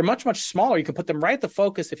 They're much, much smaller. You can put them right at the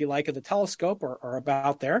focus, if you like, of the telescope or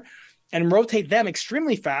about there, and rotate them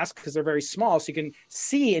extremely fast because they're very small. So you can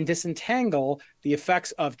see and disentangle the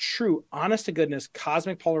effects of true, honest to goodness,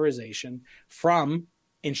 cosmic polarization from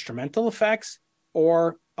instrumental effects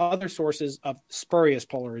or other sources of spurious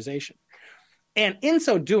polarization. And in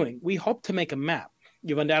so doing, we hope to make a map.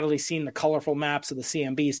 You've undoubtedly seen the colorful maps of the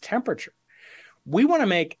CMB's temperature. We want to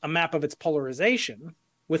make a map of its polarization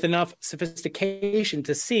with enough sophistication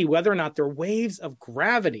to see whether or not there are waves of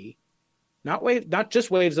gravity, not just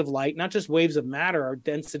waves of light, not just waves of matter or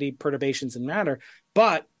density perturbations in matter,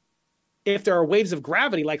 but if there are waves of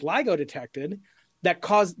gravity like LIGO detected that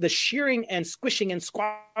cause the shearing and squishing and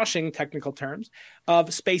squashing, technical terms,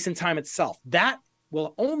 of space and time itself. That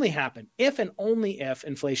will only happen if and only if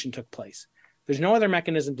inflation took place. There's no other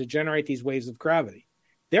mechanism to generate these waves of gravity.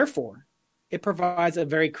 Therefore, it provides a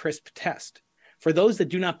very crisp test for those that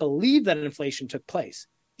do not believe that inflation took place.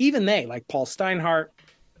 Even they, like Paul Steinhardt,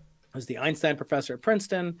 who's the Einstein professor at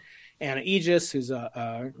Princeton, Anna Aegis, who's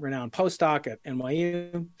a renowned postdoc at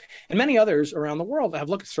NYU, and many others around the world have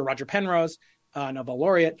looked at Sir Roger Penrose, Nobel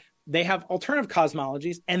laureate. They have alternative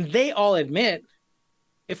cosmologies, and they all admit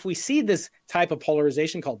if we see this type of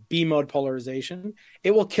polarization called B-mode polarization,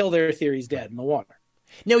 it will kill their theories dead in the water.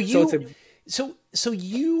 Now so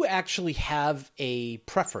you actually have a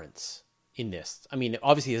preference in this. I mean,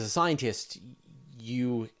 obviously as a scientist,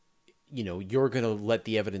 you're going to let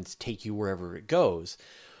the evidence take you wherever it goes,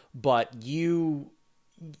 but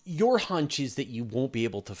your hunch is that you won't be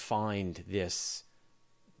able to find this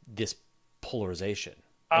polarization.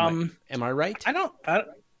 Am I right?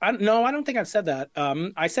 No, I don't think I've said that.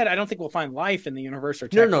 I said I don't think we'll find life in the universe or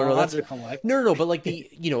technological life. No, but like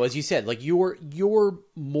as you said, like you're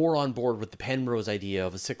more on board with the Penrose idea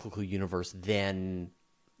of a cyclical universe than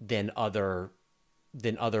other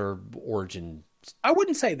origin. I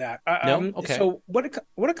wouldn't say that. No? Okay. So what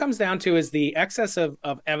it comes down to is the excess of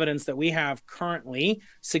evidence that we have currently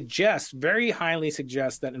very highly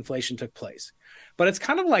suggests that inflation took place. But it's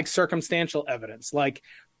kind of like circumstantial evidence. Like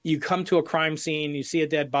you come to a crime scene, you see a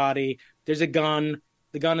dead body, there's a gun,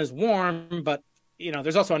 the gun is warm, but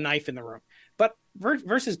there's also a knife in the room. But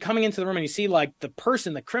versus coming into the room and you see like the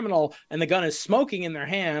person, the criminal, and the gun is smoking in their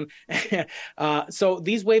hand. So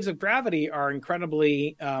these waves of gravity are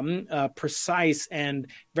incredibly precise and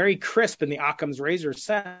very crisp in the Occam's razor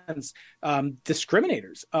sense,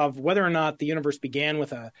 discriminators of whether or not the universe began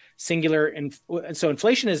with a singular. And so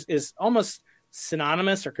inflation is almost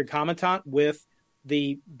synonymous or concomitant with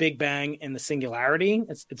the Big Bang and the singularity.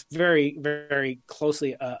 It's very, very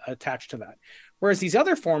closely attached to that. Whereas these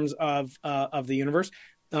other forms of the universe,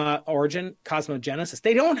 origin, cosmogenesis,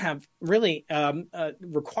 they don't have really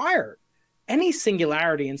require any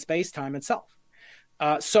singularity in space-time itself.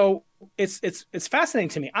 So it's fascinating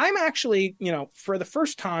to me. I'm actually, for the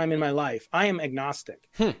first time in my life, I am agnostic.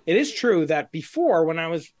 It is true that before, when I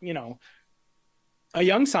was, a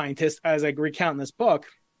young scientist, as I recount in this book,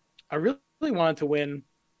 I really wanted to win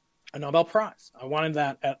a Nobel Prize. I wanted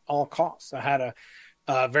that at all costs. I had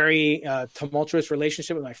a very tumultuous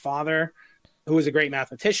relationship with my father, who was a great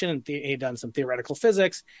mathematician, and he'd done some theoretical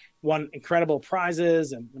physics, won incredible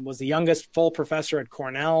prizes, and was the youngest full professor at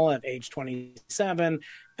Cornell at age 27.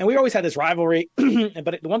 And we always had this rivalry,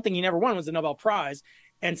 but the one thing he never won was the Nobel Prize.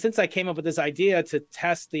 And since I came up with this idea to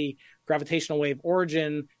test the gravitational wave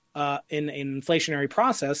origin in an inflationary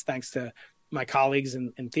process, thanks to my colleagues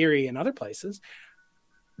in theory and other places,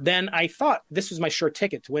 then I thought this was my sure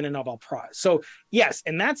ticket to win a Nobel Prize. So yes,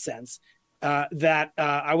 in that sense,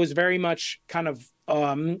 I was very much kind of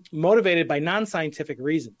motivated by non-scientific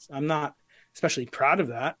reasons. I'm not especially proud of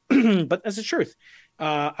that, but that's the truth.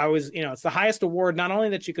 I was, it's the highest award, not only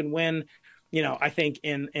that you can win, I think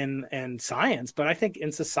in science, but I think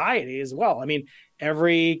in society as well. I mean,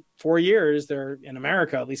 every 4 years there in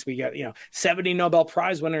America, at least we get, 70 Nobel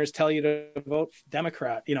Prize winners tell you to vote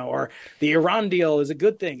Democrat, or the Iran deal is a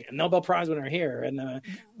good thing. A Nobel Prize winner here.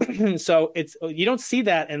 And so you don't see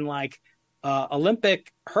that in like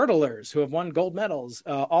Olympic hurdlers who have won gold medals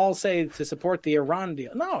all say to support the Iran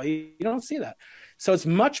deal. No, you don't see that. So it's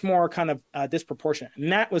much more kind of disproportionate.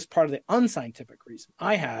 And that was part of the unscientific reason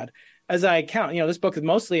I had, as I count, this book is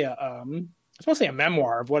mostly it's mostly a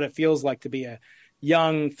memoir of what it feels like to be a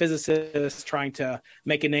young physicist trying to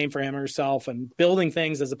make a name for him or herself and building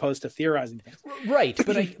things as opposed to theorizing things. Right.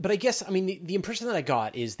 But I guess, I mean, the impression that I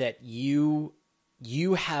got is that you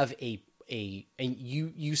have and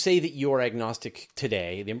you say that you're agnostic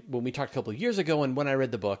today. When we talked a couple of years ago and when I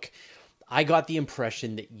read the book, I got the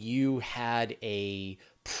impression that you had a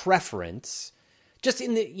preference, just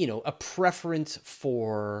in the, a preference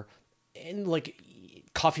for, and like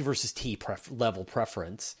coffee versus tea level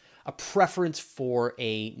preference, a preference for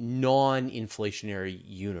a non-inflationary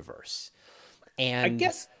universe. And I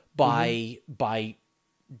guess by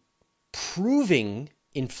proving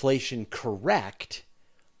inflation correct,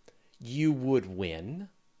 you would win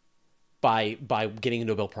by getting a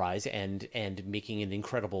Nobel Prize and making an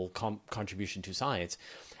incredible contribution to science.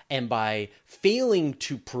 And by failing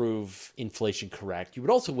to prove inflation correct, you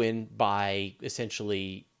would also win by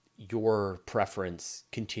essentially your preference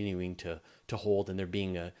continuing to hold and there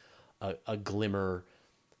being a glimmer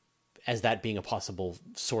as that being a possible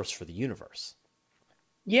source for the universe.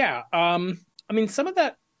 Yeah. I mean, some of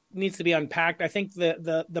that needs to be unpacked. I think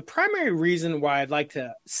the primary reason why I'd like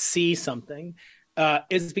to see something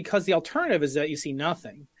is because the alternative is that you see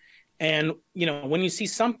nothing. And, when you see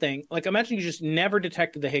something, like imagine you just never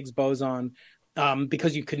detected the Higgs boson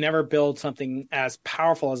because you could never build something as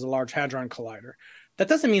powerful as a Large Hadron Collider. That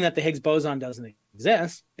doesn't mean that the Higgs boson doesn't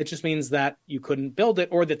exist. It just means that you couldn't build it,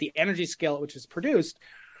 or that the energy scale at which it's produced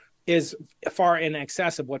is far in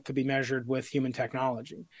excess of what could be measured with human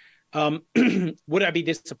technology. Would I be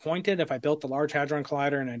disappointed if I built the Large Hadron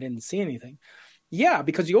Collider and I didn't see anything? Yeah,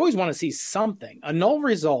 because you always want to see something. A null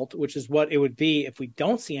result, which is what it would be if we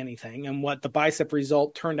don't see anything, and what the BICEP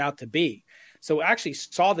result turned out to be. So we actually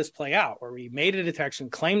saw this play out where we made a detection,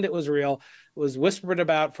 claimed it was real, was whispered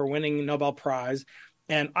about for winning a Nobel Prize.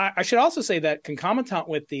 And I should also say that concomitant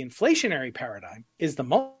with the inflationary paradigm is the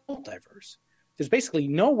multiverse. There's basically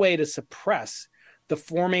no way to suppress the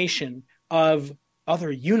formation of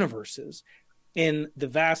other universes in the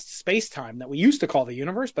vast space-time that we used to call the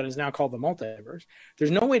universe, but is now called the multiverse.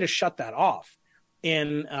 There's no way to shut that off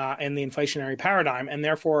in the inflationary paradigm, and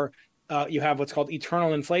therefore you have what's called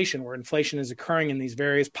eternal inflation, where inflation is occurring in these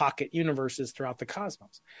various pocket universes throughout the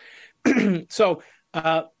cosmos. So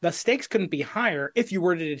the stakes couldn't be higher if you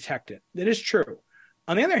were to detect it. That is true.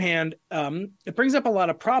 On the other hand, it brings up a lot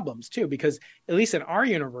of problems too, because at least in our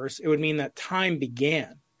universe, it would mean that time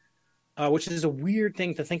began, which is a weird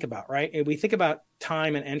thing to think about, right? If we think about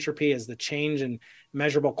time and entropy as the change in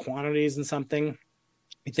measurable quantities in something,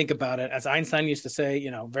 we think about it, as Einstein used to say,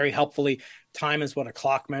 very helpfully, time is what a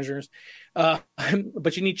clock measures. But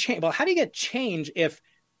you need change. Well, how do you get change if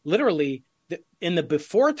literally in the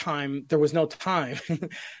before time, there was no time?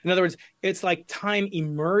 In other words, it's like time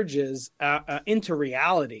emerges into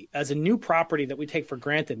reality as a new property that we take for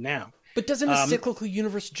granted now. But doesn't a cyclical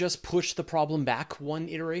universe just push the problem back one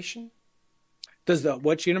iteration? Does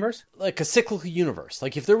which universe? Like a cyclical universe.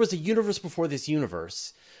 Like if there was a universe before this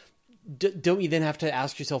universe, don't you then have to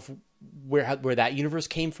ask yourself where that universe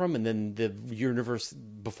came from, and then the universe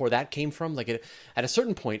before that came from? Like at a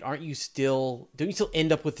certain point, don't you still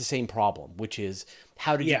end up with the same problem, which is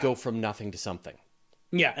how did you go from nothing to something?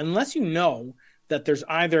 Yeah, unless you know that there's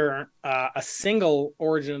either a single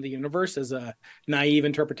origin of the universe, as a naive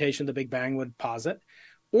interpretation of the Big Bang would posit,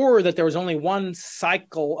 or that there was only one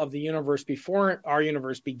cycle of the universe before our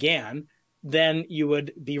universe began, then you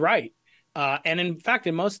would be right. And in fact,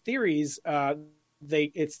 in most theories,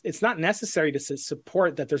 it's not necessary to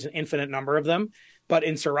support that there's an infinite number of them. But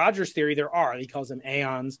in Sir Roger's theory, there are. He calls them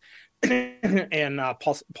aeons. And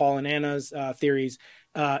Paul and Anna's theories,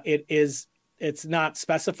 it's not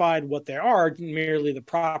specified what they are, merely the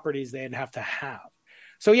properties they'd have to have.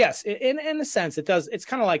 So yes, in a sense, it does. It's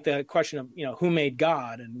kind of like the question of who made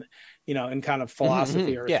God, and in kind of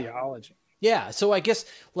philosophy or theology. Yeah. So I guess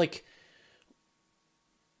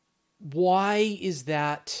why is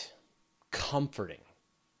that comforting?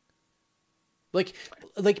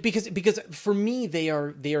 Because for me they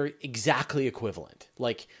are exactly equivalent.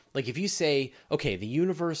 Like if you say, okay, the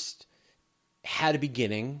universe had a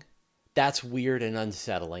beginning, that's weird and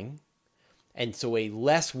unsettling. And so a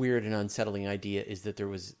less weird and unsettling idea is that there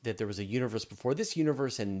was a universe before this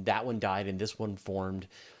universe, and that one died and this one formed,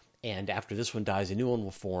 and after this one dies a new one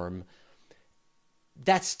will form.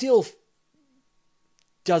 That still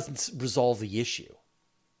doesn't resolve the issue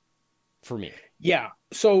for me. Yeah.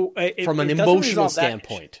 So from an emotional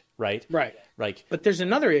standpoint, right? Right. Right. But there's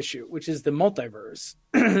another issue, which is the multiverse.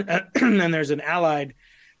 And there's an allied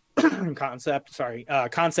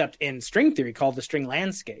concept in string theory called the string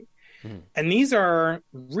landscape. And these are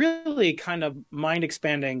really kind of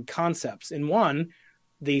mind-expanding concepts. In one,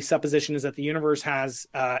 the supposition is that the universe has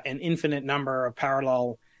an infinite number of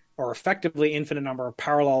parallel, or effectively infinite number of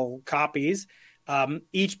parallel copies,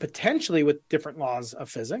 each potentially with different laws of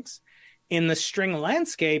physics. In the string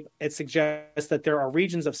landscape, it suggests that there are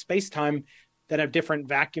regions of space-time that have different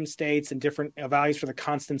vacuum states and different values for the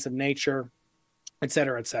constants of nature, et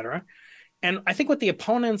cetera, et cetera. And I think what the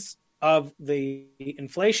opponents of the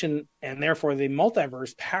inflation and therefore the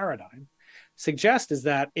multiverse paradigm suggest is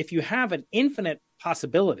that if you have an infinite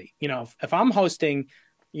possibility, if I'm hosting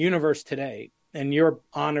Universe today and you're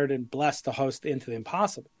honored and blessed to host Into the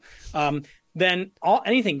Impossible, then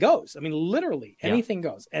anything goes. I mean, literally anything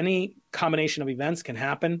goes. Any combination of events can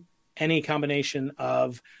happen. Any combination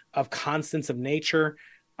of constants of nature.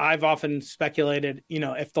 I've often speculated,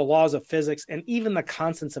 if the laws of physics and even the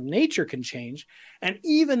constants of nature can change, and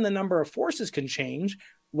even the number of forces can change,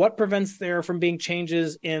 what prevents there from being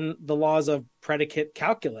changes in the laws of predicate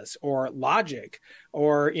calculus or logic?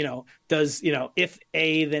 Or, does, if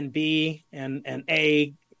A then B and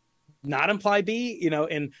A not imply B,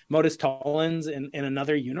 in modus tollens in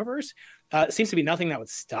another universe. It seems to be nothing that would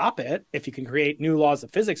stop it if you can create new laws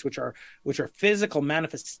of physics, which are physical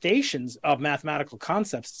manifestations of mathematical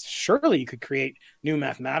concepts. Surely you could create new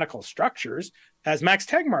mathematical structures, as Max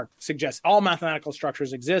Tegmark suggests. All mathematical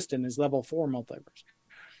structures exist in his level 4 multiverse.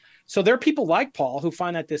 So there are people like Paul who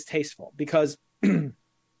find that distasteful, because then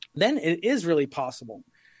it is really possible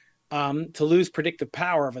to lose predictive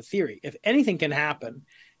power of a theory. If anything can happen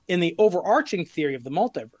in the overarching theory of the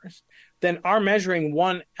multiverse, then our measuring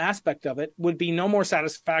one aspect of it would be no more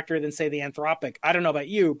satisfactory than, say, the anthropic. I don't know about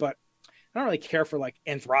you, but I don't really care for like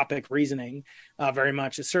anthropic reasoning very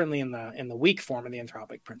much. It's certainly in the weak form of the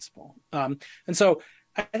anthropic principle. And so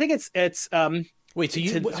I think it's wait.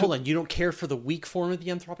 So hold on. You don't care for the weak form of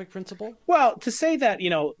the anthropic principle? Well, to say that,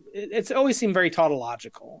 it's always seemed very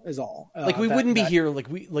tautological is all. Like we wouldn't be here.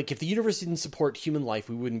 Like if the universe didn't support human life,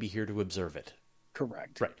 we wouldn't be here to observe it.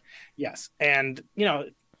 Correct. Right. Yes. And,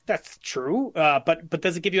 that's true. But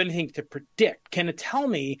does it give you anything to predict? Can it tell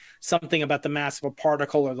me something about the mass of a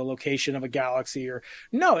particle or the location of a galaxy? Or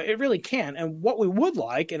no, it really can. And what we would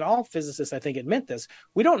like, and all physicists, I think, admit this,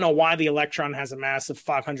 we don't know why the electron has a mass of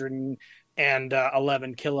 511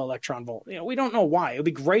 kiloelectron volt. We don't know why. It would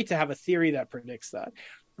be great to have a theory that predicts that.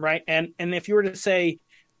 Right. And if you were to say,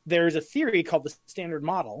 there's a theory called the standard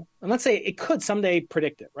model, and let's say it could someday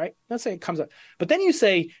predict it, right? Let's say it comes up. But then you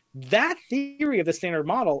say that theory of the standard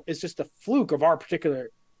model is just a fluke of our particular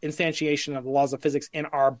instantiation of the laws of physics in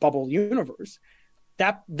our bubble universe.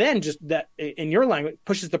 That then just that, in your language,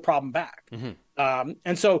 pushes the problem back. Mm-hmm.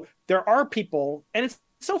 And so there are people, and it's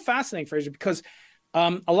so fascinating, Fraser, because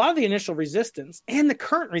a lot of the initial resistance and the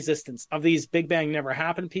current resistance of these Big Bang never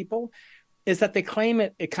happened people is that they claim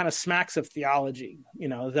it kind of smacks of theology,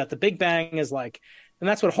 that the Big Bang is like, and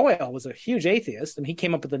that's what Hoyle was, a huge atheist, and he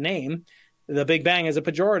came up with the name, the Big Bang, as a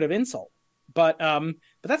pejorative insult. But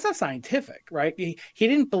that's not scientific, right? He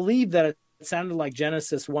didn't believe that it sounded like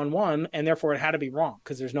Genesis 1:1, and therefore it had to be wrong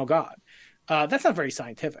because there's no God. That's not very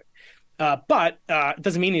scientific. But it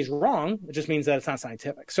doesn't mean he's wrong. It just means that it's not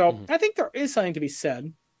scientific. So I think there is something to be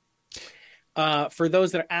said for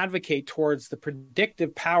those that advocate towards the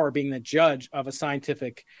predictive power being the judge of a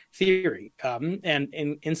scientific theory, and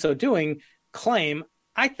in so doing, claim,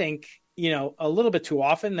 I think, a little bit too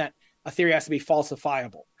often, that a theory has to be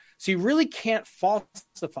falsifiable. So you really can't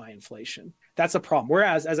falsify inflation. That's a problem.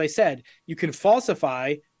 Whereas, as I said, you can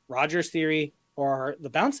falsify Rogers' theory or the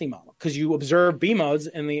bouncy model, because you observe B modes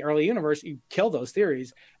in the early universe, you kill those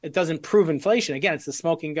theories. It doesn't prove inflation. Again, it's the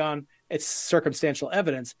smoking gun. It's circumstantial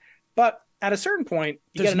evidence. But at a certain point,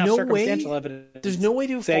 you get enough circumstantial evidence. There's no way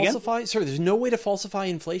to falsify. Sorry, there's no way to falsify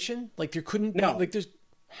inflation. Like there couldn't. No. Like there's.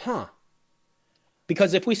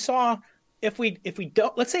 Because if we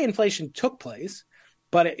don't, let's say inflation took place,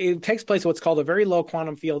 but it takes place at what's called a very low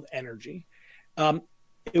quantum field energy.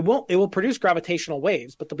 It will produce gravitational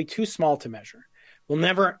waves, but they'll be too small to measure. We'll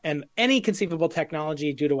never, and any conceivable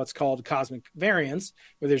technology, due to what's called cosmic variance,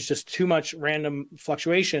 where there's just too much random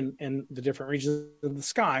fluctuation in the different regions of the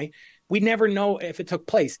sky, we never know if it took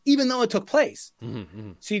place, even though it took place.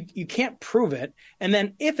 Mm-hmm. So you can't prove it. And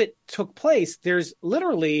then if it took place, there's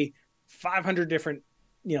literally 500 different,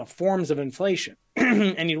 forms of inflation.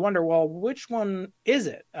 And you'd wonder, well, which one is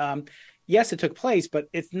it? Yes, it took place, but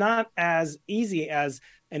it's not as easy as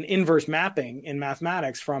an inverse mapping in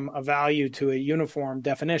mathematics from a value to a uniform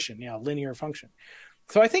definition, linear function.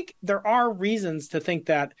 So I think there are reasons to think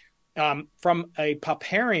that from a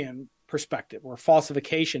Popperian perspective, where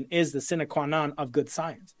falsification is the sine qua non of good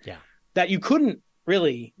science, that you couldn't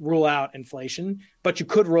really rule out inflation, but you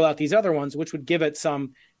could rule out these other ones, which would give it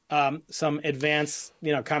some advanced,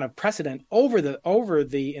 kind of precedent over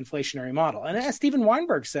the inflationary model. And as Steven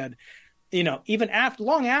Weinberg said, even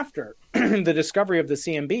long after the discovery of the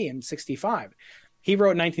CMB in 1965, he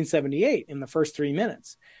wrote in 1978 in the first 3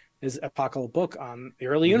 minutes his apocalyptic book on the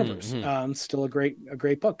early universe. Still a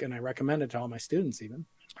great book, and I recommend it to all my students. Even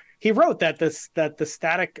he wrote that the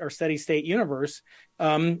static or steady state universe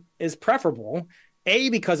is preferable. A,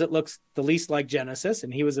 because it looks the least like Genesis,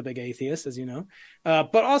 and he was a big atheist, as you know,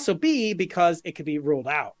 but also B, because it could be ruled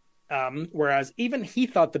out. Whereas even he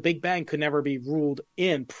thought the Big Bang could never be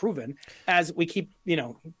proven, as we keep,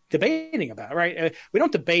 debating about, right? We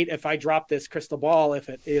don't debate if I drop this crystal ball, if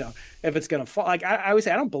it's going to fall. Like I always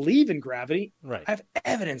say, I don't believe in gravity. Right. I have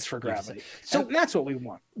evidence for gravity. So that's what we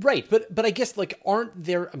want. Right. But I guess aren't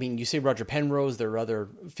there, you say Roger Penrose, there are other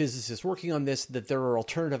physicists working on this, that there are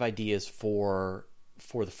alternative ideas for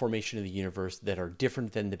the formation of the universe that are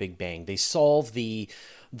different than the Big Bang. They solve the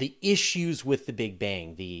issues with the Big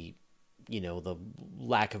Bang, the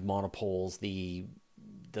lack of monopoles, the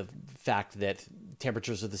the fact that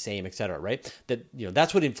temperatures are the same, et cetera, right? That,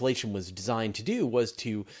 that's what inflation was designed to do, was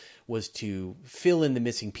to fill in the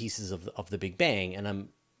missing pieces of the Big Bang. And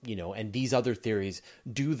and these other theories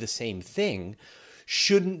do the same thing.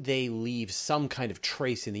 Shouldn't they leave some kind of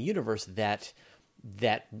trace in the universe that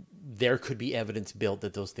there could be evidence built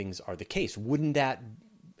that those things are the case? Wouldn't that,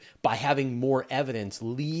 by having more evidence,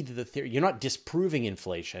 lead the theory? You're not disproving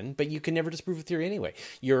inflation, but you can never disprove a theory anyway.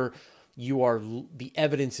 The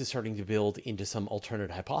evidence is starting to build into some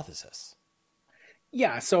alternate hypothesis.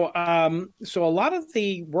 Yeah. So a lot of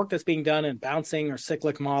the work that's being done in bouncing or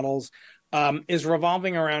cyclic models is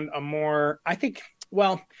revolving around a more, I think,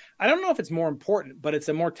 well, I don't know if it's more important, but it's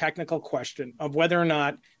a more technical question of whether or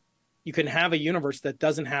not you can have a universe that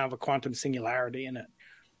doesn't have a quantum singularity in it.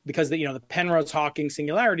 Because the Penrose-Hawking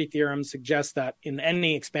singularity theorem suggests that in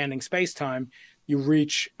any expanding space-time, you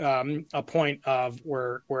reach a point of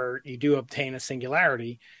where you do obtain a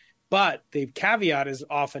singularity. But the caveat is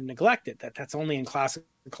often neglected, that's only in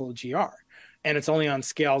classical GR. And it's only on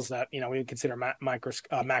scales that we would consider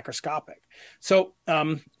macroscopic. So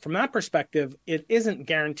from that perspective, it isn't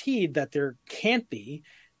guaranteed that there can't be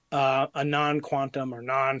a non-quantum or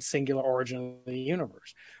non-singular origin of the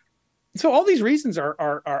universe. So all these reasons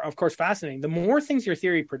are of course fascinating. The more things your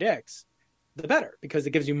theory predicts, the better, because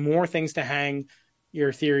it gives you more things to hang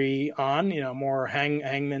your theory on, more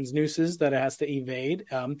hangman's nooses that it has to evade.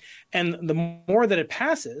 And the more that it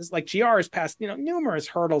passes, like GR has passed, numerous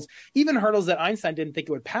hurdles, even hurdles that Einstein didn't think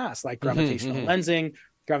it would pass, like gravitational lensing,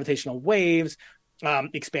 gravitational waves,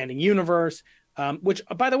 expanding universe, which,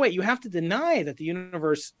 by the way, you have to deny that the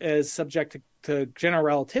universe is subject to general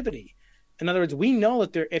relativity. In other words, we know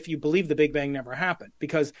that if you believe the Big Bang never happened,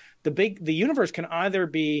 because the universe can either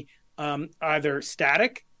be either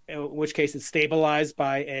static, in which case it's stabilized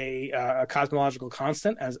by a cosmological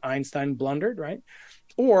constant, as Einstein blundered, right?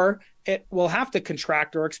 Or it will have to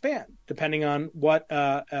contract or expand, depending on what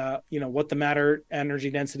the matter energy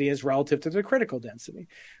density is relative to the critical density.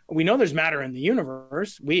 We know there's matter in the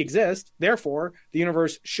universe. We exist. Therefore, the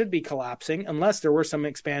universe should be collapsing unless there were some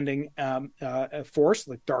expanding force,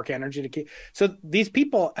 like dark energy. So these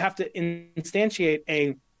people have to instantiate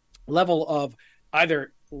a level of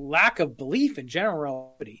either lack of belief in general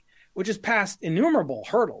relativity, which has passed innumerable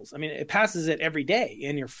hurdles. I mean, it passes it every day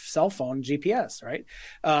in your cell phone GPS, right?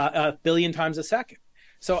 A billion times a second.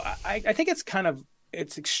 So I think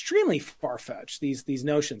it's extremely far-fetched, these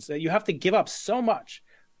notions that you have to give up so much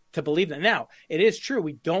to believe that. Now, it is true,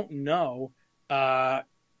 we don't know,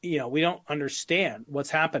 we don't understand what's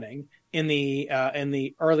happening in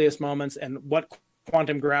the earliest moments and what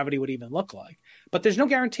quantum gravity would even look like. But there's no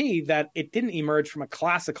guarantee that it didn't emerge from a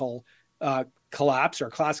classical collapse or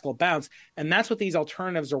a classical bounce. And that's what these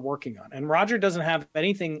alternatives are working on. And Roger doesn't have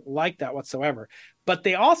anything like that whatsoever. But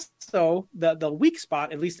they also, the weak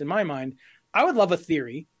spot, at least in my mind, I would love a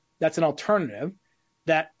theory that's an alternative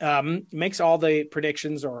that makes all the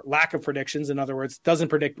predictions or lack of predictions. In other words, doesn't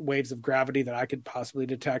predict waves of gravity that I could possibly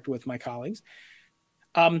detect with my colleagues.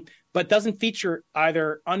 But doesn't feature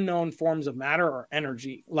either unknown forms of matter or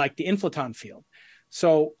energy, like the inflaton field.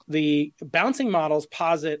 So the bouncing models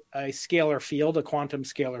posit a scalar field, a quantum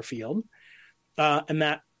scalar field, and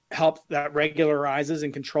that regularizes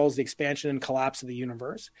and controls the expansion and collapse of the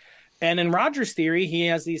universe. And in Roger's theory, he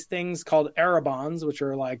has these things called errabons, which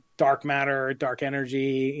are like dark matter, dark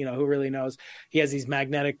energy, who really knows? He has these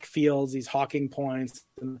magnetic fields, these Hawking points.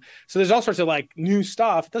 And so there's all sorts of like new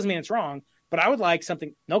stuff. It doesn't mean it's wrong, but I would like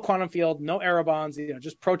something, no quantum field, no errabons,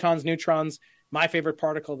 just protons, neutrons, my favorite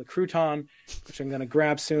particle, the crouton, which I'm going to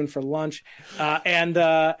grab soon for lunch, and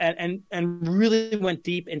really went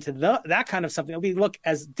deep into that kind of something. It'll look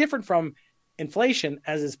as different from inflation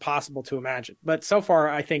as is possible to imagine. But so far,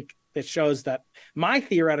 I think it shows that my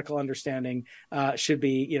theoretical understanding should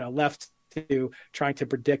be, left to trying to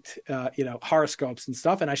predict, horoscopes and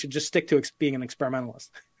stuff, and I should just stick to being an experimentalist.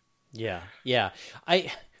 Yeah.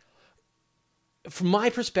 From my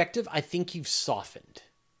perspective, I think you've softened.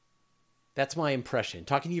 That's my impression.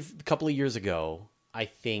 Talking to you a couple of years ago, I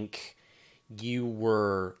think you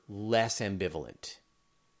were less ambivalent.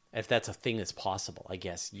 If that's a thing that's possible, I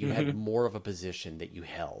guess. You had more of a position that you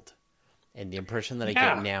held. And the impression that I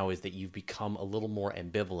get now is that you've become a little more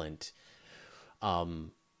ambivalent.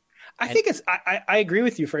 I think it's. I agree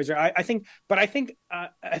with you, Fraser. I think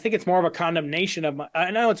it's more of a condemnation of my.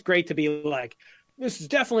 I know it's great to be like, this is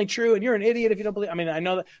definitely true, and you're an idiot if you don't believe. I mean, I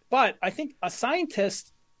know that, but I think a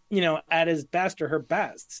scientist, at his best or her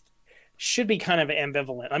best, should be kind of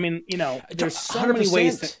ambivalent. I mean, there's so 100%. Many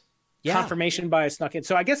ways. confirmation bias snuck in.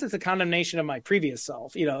 So I guess it's a condemnation of my previous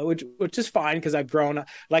self, which is fine because I've grown. I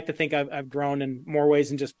like to think I've grown in more ways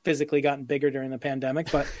than just physically gotten bigger during the pandemic.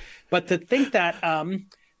 But to think that,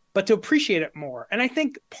 but to appreciate it more. And I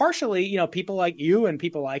think partially, people like you and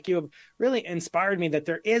people like you have really inspired me that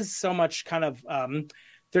there is so much kind of,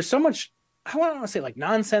 there's so much, I don't want to say like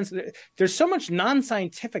nonsense. There's so much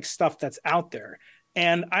non-scientific stuff that's out there.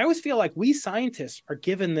 And I always feel like we scientists are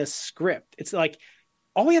given this script. It's like,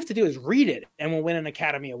 all we have to do is read it and we'll win an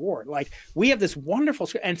Academy Award. Like we have this wonderful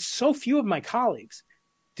script, and so few of my colleagues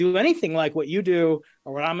do anything like what you do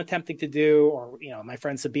or what I'm attempting to do, or, my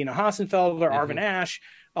friend Sabina Hassenfeld or Arvin Ash,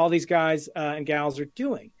 all these guys and gals are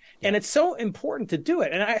doing. Yeah. And it's so important to do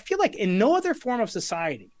it. And I feel like in no other form of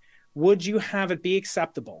society would you have it be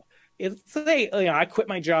acceptable. Say, I quit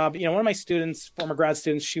my job. One of my students, former grad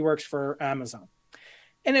students, she works for Amazon.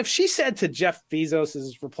 And if she said to Jeff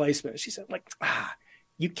Bezos's replacement, she said like,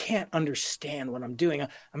 you can't understand what I'm doing.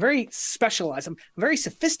 I'm very specialized. I'm very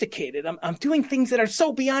sophisticated. I'm doing things that are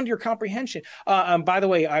so beyond your comprehension. By the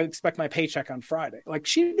way, I expect my paycheck on Friday. Like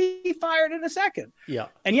she'd be fired in a second. Yeah.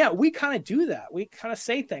 And yeah, we kind of do that. We kind of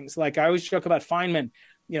say things like, I always joke about Feynman.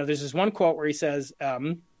 There's this one quote where he says,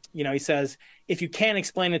 he says, if you can't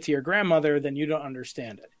explain it to your grandmother, then you don't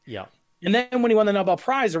understand it. Yeah. And then when he won the Nobel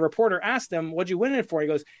Prize, a reporter asked him, what'd you win it for? He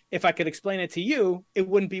goes, if I could explain it to you, it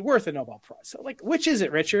wouldn't be worth a Nobel Prize. So like, which is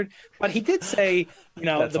it, Richard? But he did say,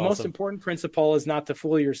 the most important principle is not to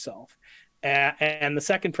fool yourself. And the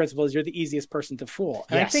second principle is you're the easiest person to fool.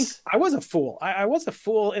 And yes. I think I was a fool. I was a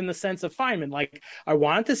fool in the sense of Feynman. Like I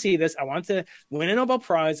wanted to see this. I wanted to win a Nobel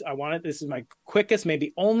Prize. This is my quickest,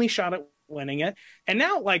 maybe only shot at winning it. And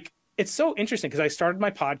now like, it's so interesting because I started my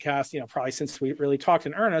podcast, probably since we really talked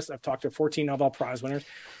in earnest. I've talked to 14 Nobel Prize winners.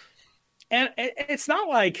 And it's not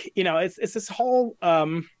like, it's this whole,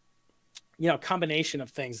 combination of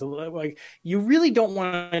things. Like you really don't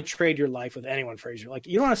want to trade your life with anyone, Fraser. Like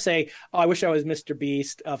you don't want to say, oh, I wish I was Mr.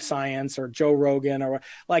 Beast of science or Joe Rogan or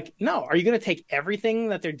like, no, are you going to take everything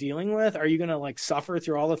that they're dealing with? Are you going to like suffer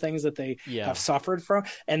through all the things that they have suffered from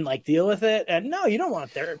and like deal with it? And no, you don't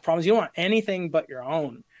want their problems. You don't want anything but your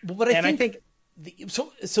own. But I think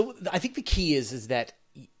I think the key is that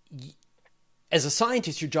as a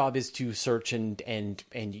scientist, your job is to search and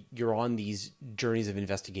you're on these journeys of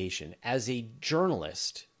investigation. As a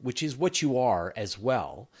journalist, which is what you are as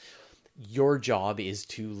well, your job is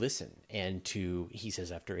to listen and to, he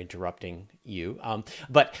says after interrupting you,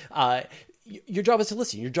 your job is to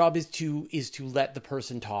listen. Your job is to let the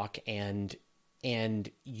person talk and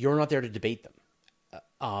you're not there to debate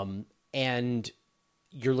them. And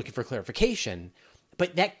you're looking for clarification,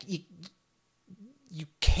 but that you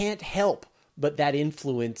can't help but that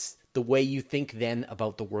influence the way you think then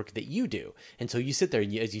about the work that you do. And so you sit there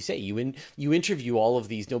and as you say, you interview all of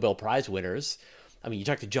these Nobel Prize winners. I mean, you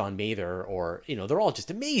talk to John Mather or, they're all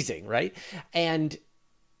just amazing, right? And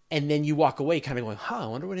then you walk away kind of going, I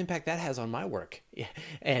wonder what impact that has on my work.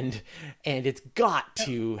 And it's got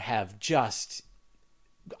to have just,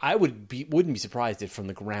 I wouldn't be surprised if from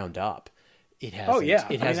the ground up, it hasn't. Oh yeah,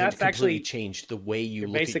 it hasn't completely actually changed the way you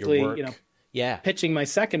look at your work. Pitching my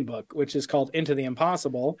second book, which is called Into the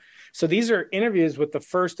Impossible. So these are interviews with the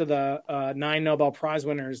first of the 9 Nobel Prize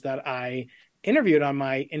winners that I interviewed on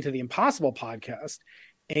my Into the Impossible podcast,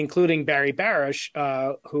 including Barry Barish,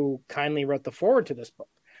 who kindly wrote the foreword to this book.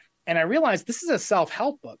 And I realized this is a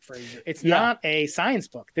self-help book, Fraser. It's not a science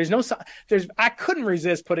book. I couldn't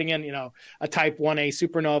resist putting in, a type 1A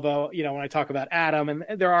supernova, when I talk about atom, and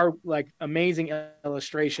there are like amazing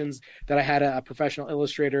illustrations that I had a professional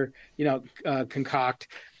illustrator, concoct.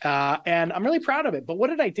 And I'm really proud of it. But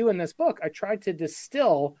what did I do in this book? I tried to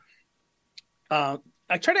distill, I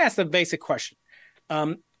tried to ask the basic question.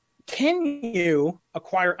 Can you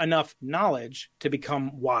acquire enough knowledge to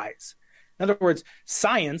become wise? In other words,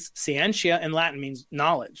 science, scientia in Latin means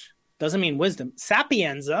knowledge, doesn't mean wisdom.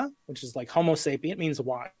 Sapienza, which is like Homo sapient, means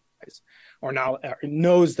wise or now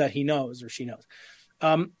knows that he knows or she knows.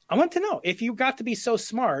 I want to know if you got to be so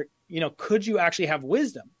smart, could you actually have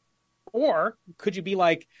wisdom? Or could you be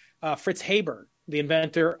like Fritz Haber, the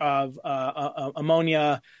inventor of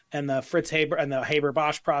ammonia and the Fritz Haber and the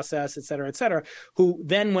Haber-Bosch process, et cetera, who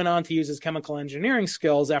then went on to use his chemical engineering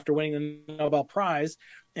skills after winning the Nobel Prize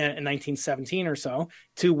in 1917 or so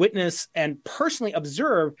to witness and personally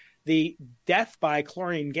observe the death by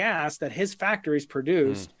chlorine gas that his factories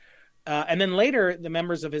produced. And then later, the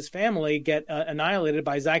members of his family get annihilated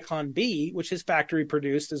by Zyklon B, which his factory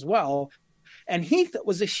produced as well. And he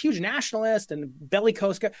was a huge nationalist and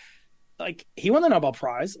bellicose guy. Like, he won the Nobel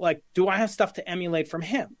Prize. Like, do I have stuff to emulate from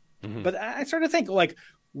him? Mm-hmm. But I started to think, like,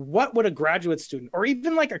 what would a graduate student or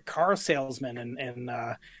even like a car salesman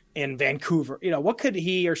in Vancouver, what could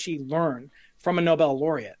he or she learn from a Nobel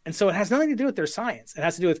laureate? And so it has nothing to do with their science. It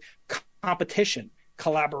has to do with competition,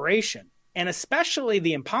 collaboration, and especially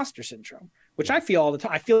the imposter syndrome, which I feel all the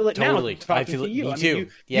time. I feel it Totally. now talking I feel to it. you. Me I too.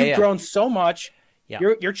 mean, Yeah, you've grown so much. Yeah.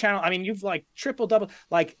 Your channel, I mean, you've like triple, double,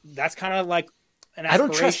 like that's kind of like an I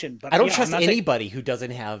don't trust. aspiration. I don't trust anybody who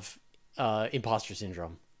doesn't have imposter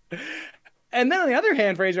syndrome. And then on the other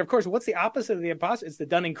hand, Fraser, of course, what's the opposite of the imposter? It's the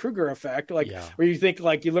Dunning-Kruger effect, like where you think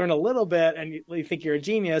like you learn a little bit and you think you're a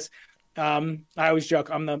genius. I always joke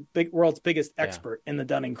I'm the world's biggest expert in the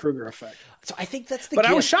Dunning-Kruger effect. So I think that's the. But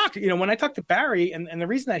gift. I was shocked, when I talked to Barry, and the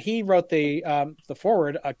reason that he wrote the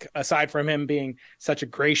foreword, aside from him being such a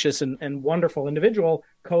gracious and wonderful individual,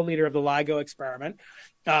 co-leader of the LIGO experiment,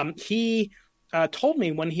 he told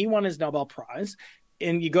me when he won his Nobel Prize.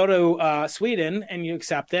 And you go to Sweden and you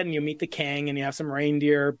accept it and you meet the king and you have some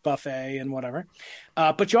reindeer buffet and whatever.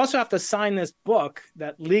 But you also have to sign this book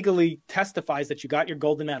that legally testifies that you got your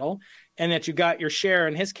golden medal and that you got your share.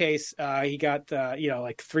 In his case, he got,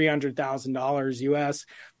 like $300,000 US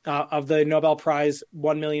of the Nobel Prize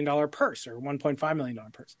 $1 million purse or $1.5 million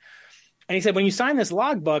purse. And he said, when you sign this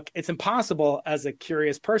logbook, it's impossible as a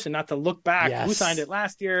curious person not to look back. Yes. Who signed it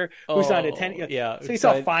last year? Who signed it 10 years? Yeah. So he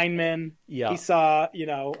saw Feynman. Yeah. He saw,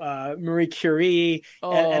 Marie Curie.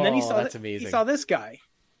 And then he saw, that's amazing. He saw this guy.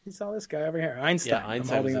 He saw this guy over here, Einstein. Yeah,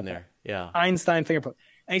 Einstein was in there. Yeah. Einstein fingerprint.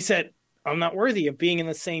 And he said, I'm not worthy of being in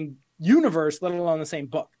the same universe, let alone the same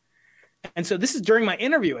book. And so this is during my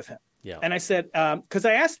interview with him. Yeah. And I said, because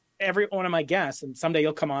I asked every one of my guests, and someday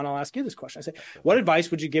you'll come on, I'll ask you this question. I said, what advice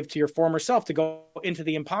would you give to your former self to go into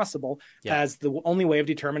the impossible as the only way of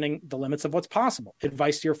determining the limits of what's possible?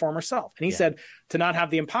 Advice to your former self. And he said, to not have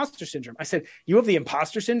the imposter syndrome. I said, you have the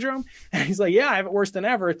imposter syndrome? And he's like, yeah, I have it worse than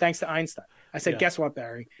ever, thanks to Einstein. I said, guess what,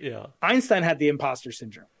 Barry? Yeah. Einstein had the imposter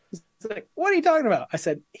syndrome. He's like, what are you talking about? I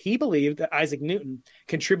said, he believed that Isaac Newton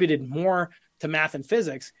contributed more to math and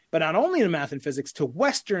physics, but not only to math and physics, to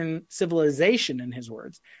Western civilization, in his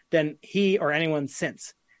words, than he or anyone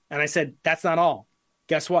since. And I said, that's not all.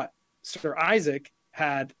 Guess what? Sir Isaac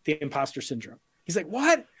had the imposter syndrome. He's like,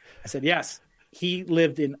 what? I said, yes. He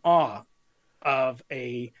lived in awe of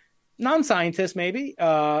a non-scientist, maybe,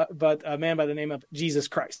 but a man by the name of Jesus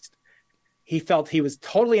Christ. He felt he was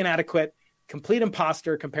totally inadequate, complete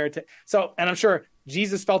imposter compared to. So, and I'm sure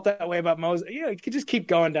Jesus felt that way about Moses. You could just keep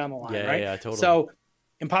going down the line, right? Yeah, totally. So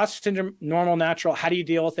imposter syndrome, normal, natural. How do you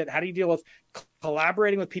deal with it? How do you deal with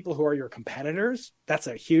collaborating with people who are your competitors? That's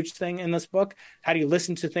a huge thing in this book. How do you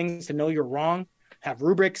listen to things to know you're wrong? Have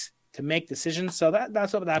rubrics to make decisions. So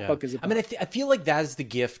that's what that book is about. I mean, I feel like that is the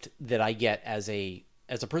gift that I get as a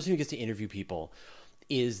person who gets to interview people,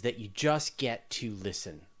 is that you just get to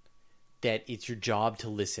listen. That it's your job to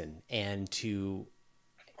listen and to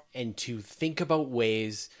think about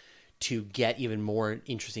ways to get even more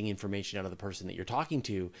interesting information out of the person that you're talking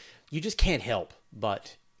to. You just can't help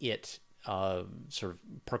but it sort of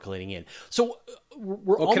percolating in. So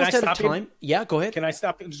we're almost out of time. Yeah, go ahead. Can I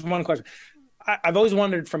stop? Just one question. I've always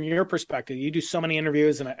wondered from your perspective, you do so many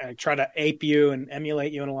interviews and I try to ape you and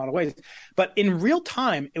emulate you in a lot of ways, but in real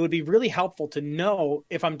time, it would be really helpful to know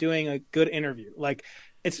if I'm doing a good interview. Like,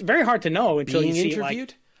 it's very hard to know until you see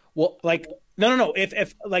interviewed. No.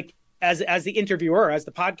 If like as the interviewer, as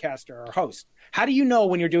the podcaster or host, how do you know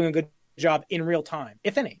when you're doing a good job in real time,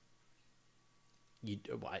 if any? You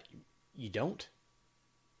don't.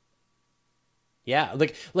 Yeah,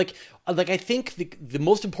 like I think the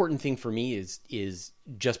most important thing for me is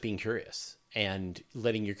just being curious and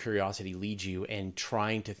letting your curiosity lead you and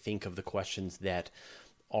trying to think of the questions that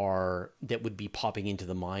would be popping into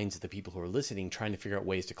the minds of the people who are listening, trying to figure out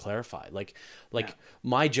ways to clarify.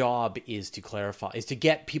 My job is to clarify, is to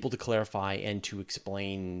get people to clarify and to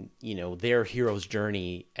explain, their hero's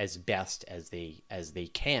journey as best as they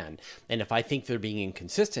can. And if I think they're being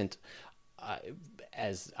inconsistent,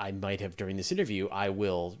 as I might have during this interview, I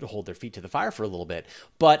will hold their feet to the fire for a little bit.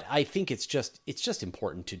 But I think it's just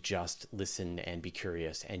important to just listen and be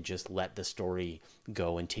curious and just let the story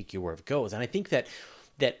go and take you where it goes. And I think that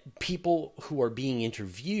people who are being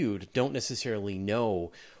interviewed don't necessarily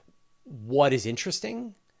know what is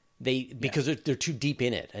interesting. Because they're too deep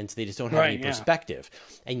in it, and so they just don't have any perspective.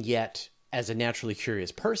 And yet, as a naturally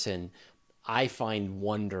curious person, I find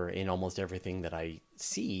wonder in almost everything that I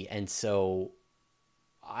see, and so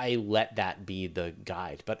I let that be the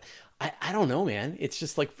guide. But I don't know, man. It's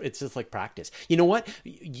just like practice. You know what?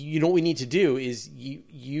 You know what we need to do is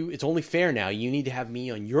you. It's only fair now. You need to have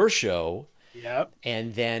me on your show Yep.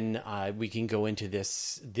 and then we can go into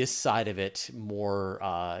this side of it more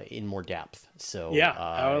in more depth. So Yeah,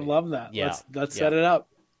 I would love that. yeah, Let's yeah. set it up.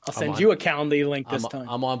 I'll send you a Calendly link this time.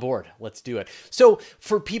 I'm on board. Let's do it. So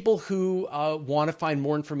for people who want to find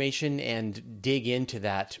more information and dig into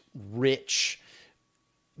that rich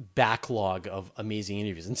backlog of amazing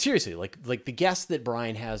interviews, and seriously, like the guests that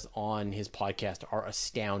Brian has on his podcast are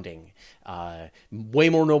astounding. Way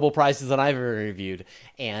more Nobel Prizes than I've ever interviewed,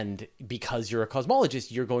 and because you're a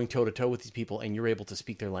cosmologist, you're going toe to toe with these people, and you're able to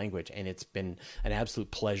speak their language, and it's been an absolute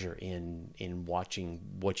pleasure in watching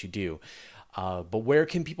what you do. But where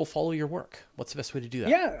can people follow your work? What's the best way to do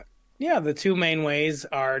that? Yeah. The two main ways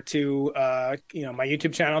are to, my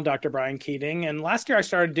YouTube channel, Dr. Brian Keating. And last year I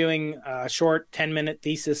started doing a short 10-minute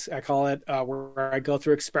thesis, I call it, where I go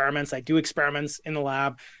through experiments. I do experiments in the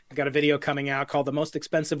lab. I've got a video coming out called The Most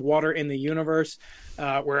Expensive Water in the Universe,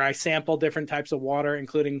 where I sample different types of water,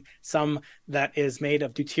 including some that is made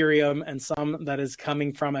of deuterium and some that is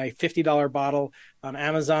coming from a $50 bottle on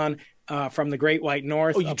Amazon. From the Great White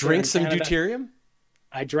North. Oh, you drink some deuterium?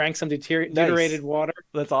 I drank some deuterated water.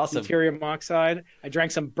 That's awesome. Deuterium oxide. I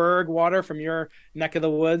drank some Berg water from your neck of the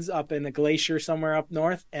woods up in the glacier somewhere up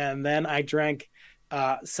north. And then I drank,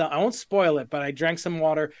 so I won't spoil it, but I drank some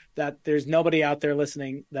water that there's nobody out there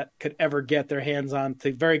listening that could ever get their hands on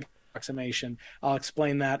to very good approximation. I'll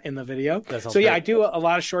explain that in the video. So yeah, I do a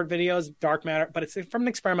lot of short videos, dark matter, but it's from an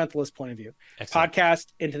experimentalist point of view. Excellent. Podcast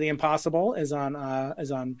Into the Impossible is on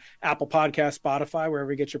Apple Podcast, Spotify, wherever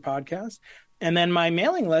you get your podcast. And then my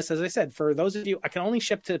mailing list, as I said, for those of you, I can only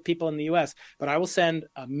ship to people in the US, but I will send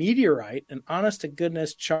a meteorite, an honest to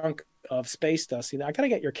goodness chunk of space dust. I got to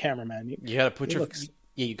get your camera, man. You got to put your...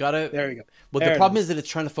 Yeah, you got to... There you go. Well, the problem is that it's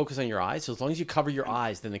trying to focus on your eyes. So as long as you cover your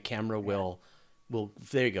eyes, then the camera will...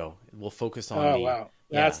 there you go. We'll focus on the... Wow.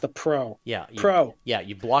 That's the pro. Yeah. Pro. Yeah,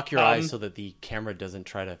 you block your eyes so that the camera doesn't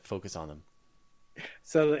try to focus on them.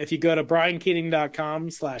 So if you go to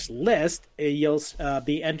briankeating.com/list, you'll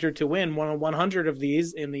be entered to win one of 100 of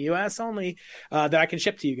these in the U.S. only that I can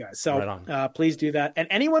ship to you guys. So please do that. And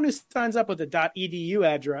anyone who signs up with the .edu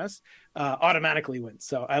address automatically wins.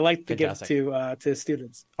 So I like to give to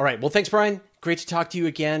students. All right. Well, thanks, Brian. Great to talk to you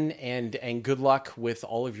again, and good luck with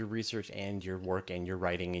all of your research and your work and your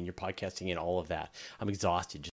writing and your podcasting and all of that. I'm exhausted.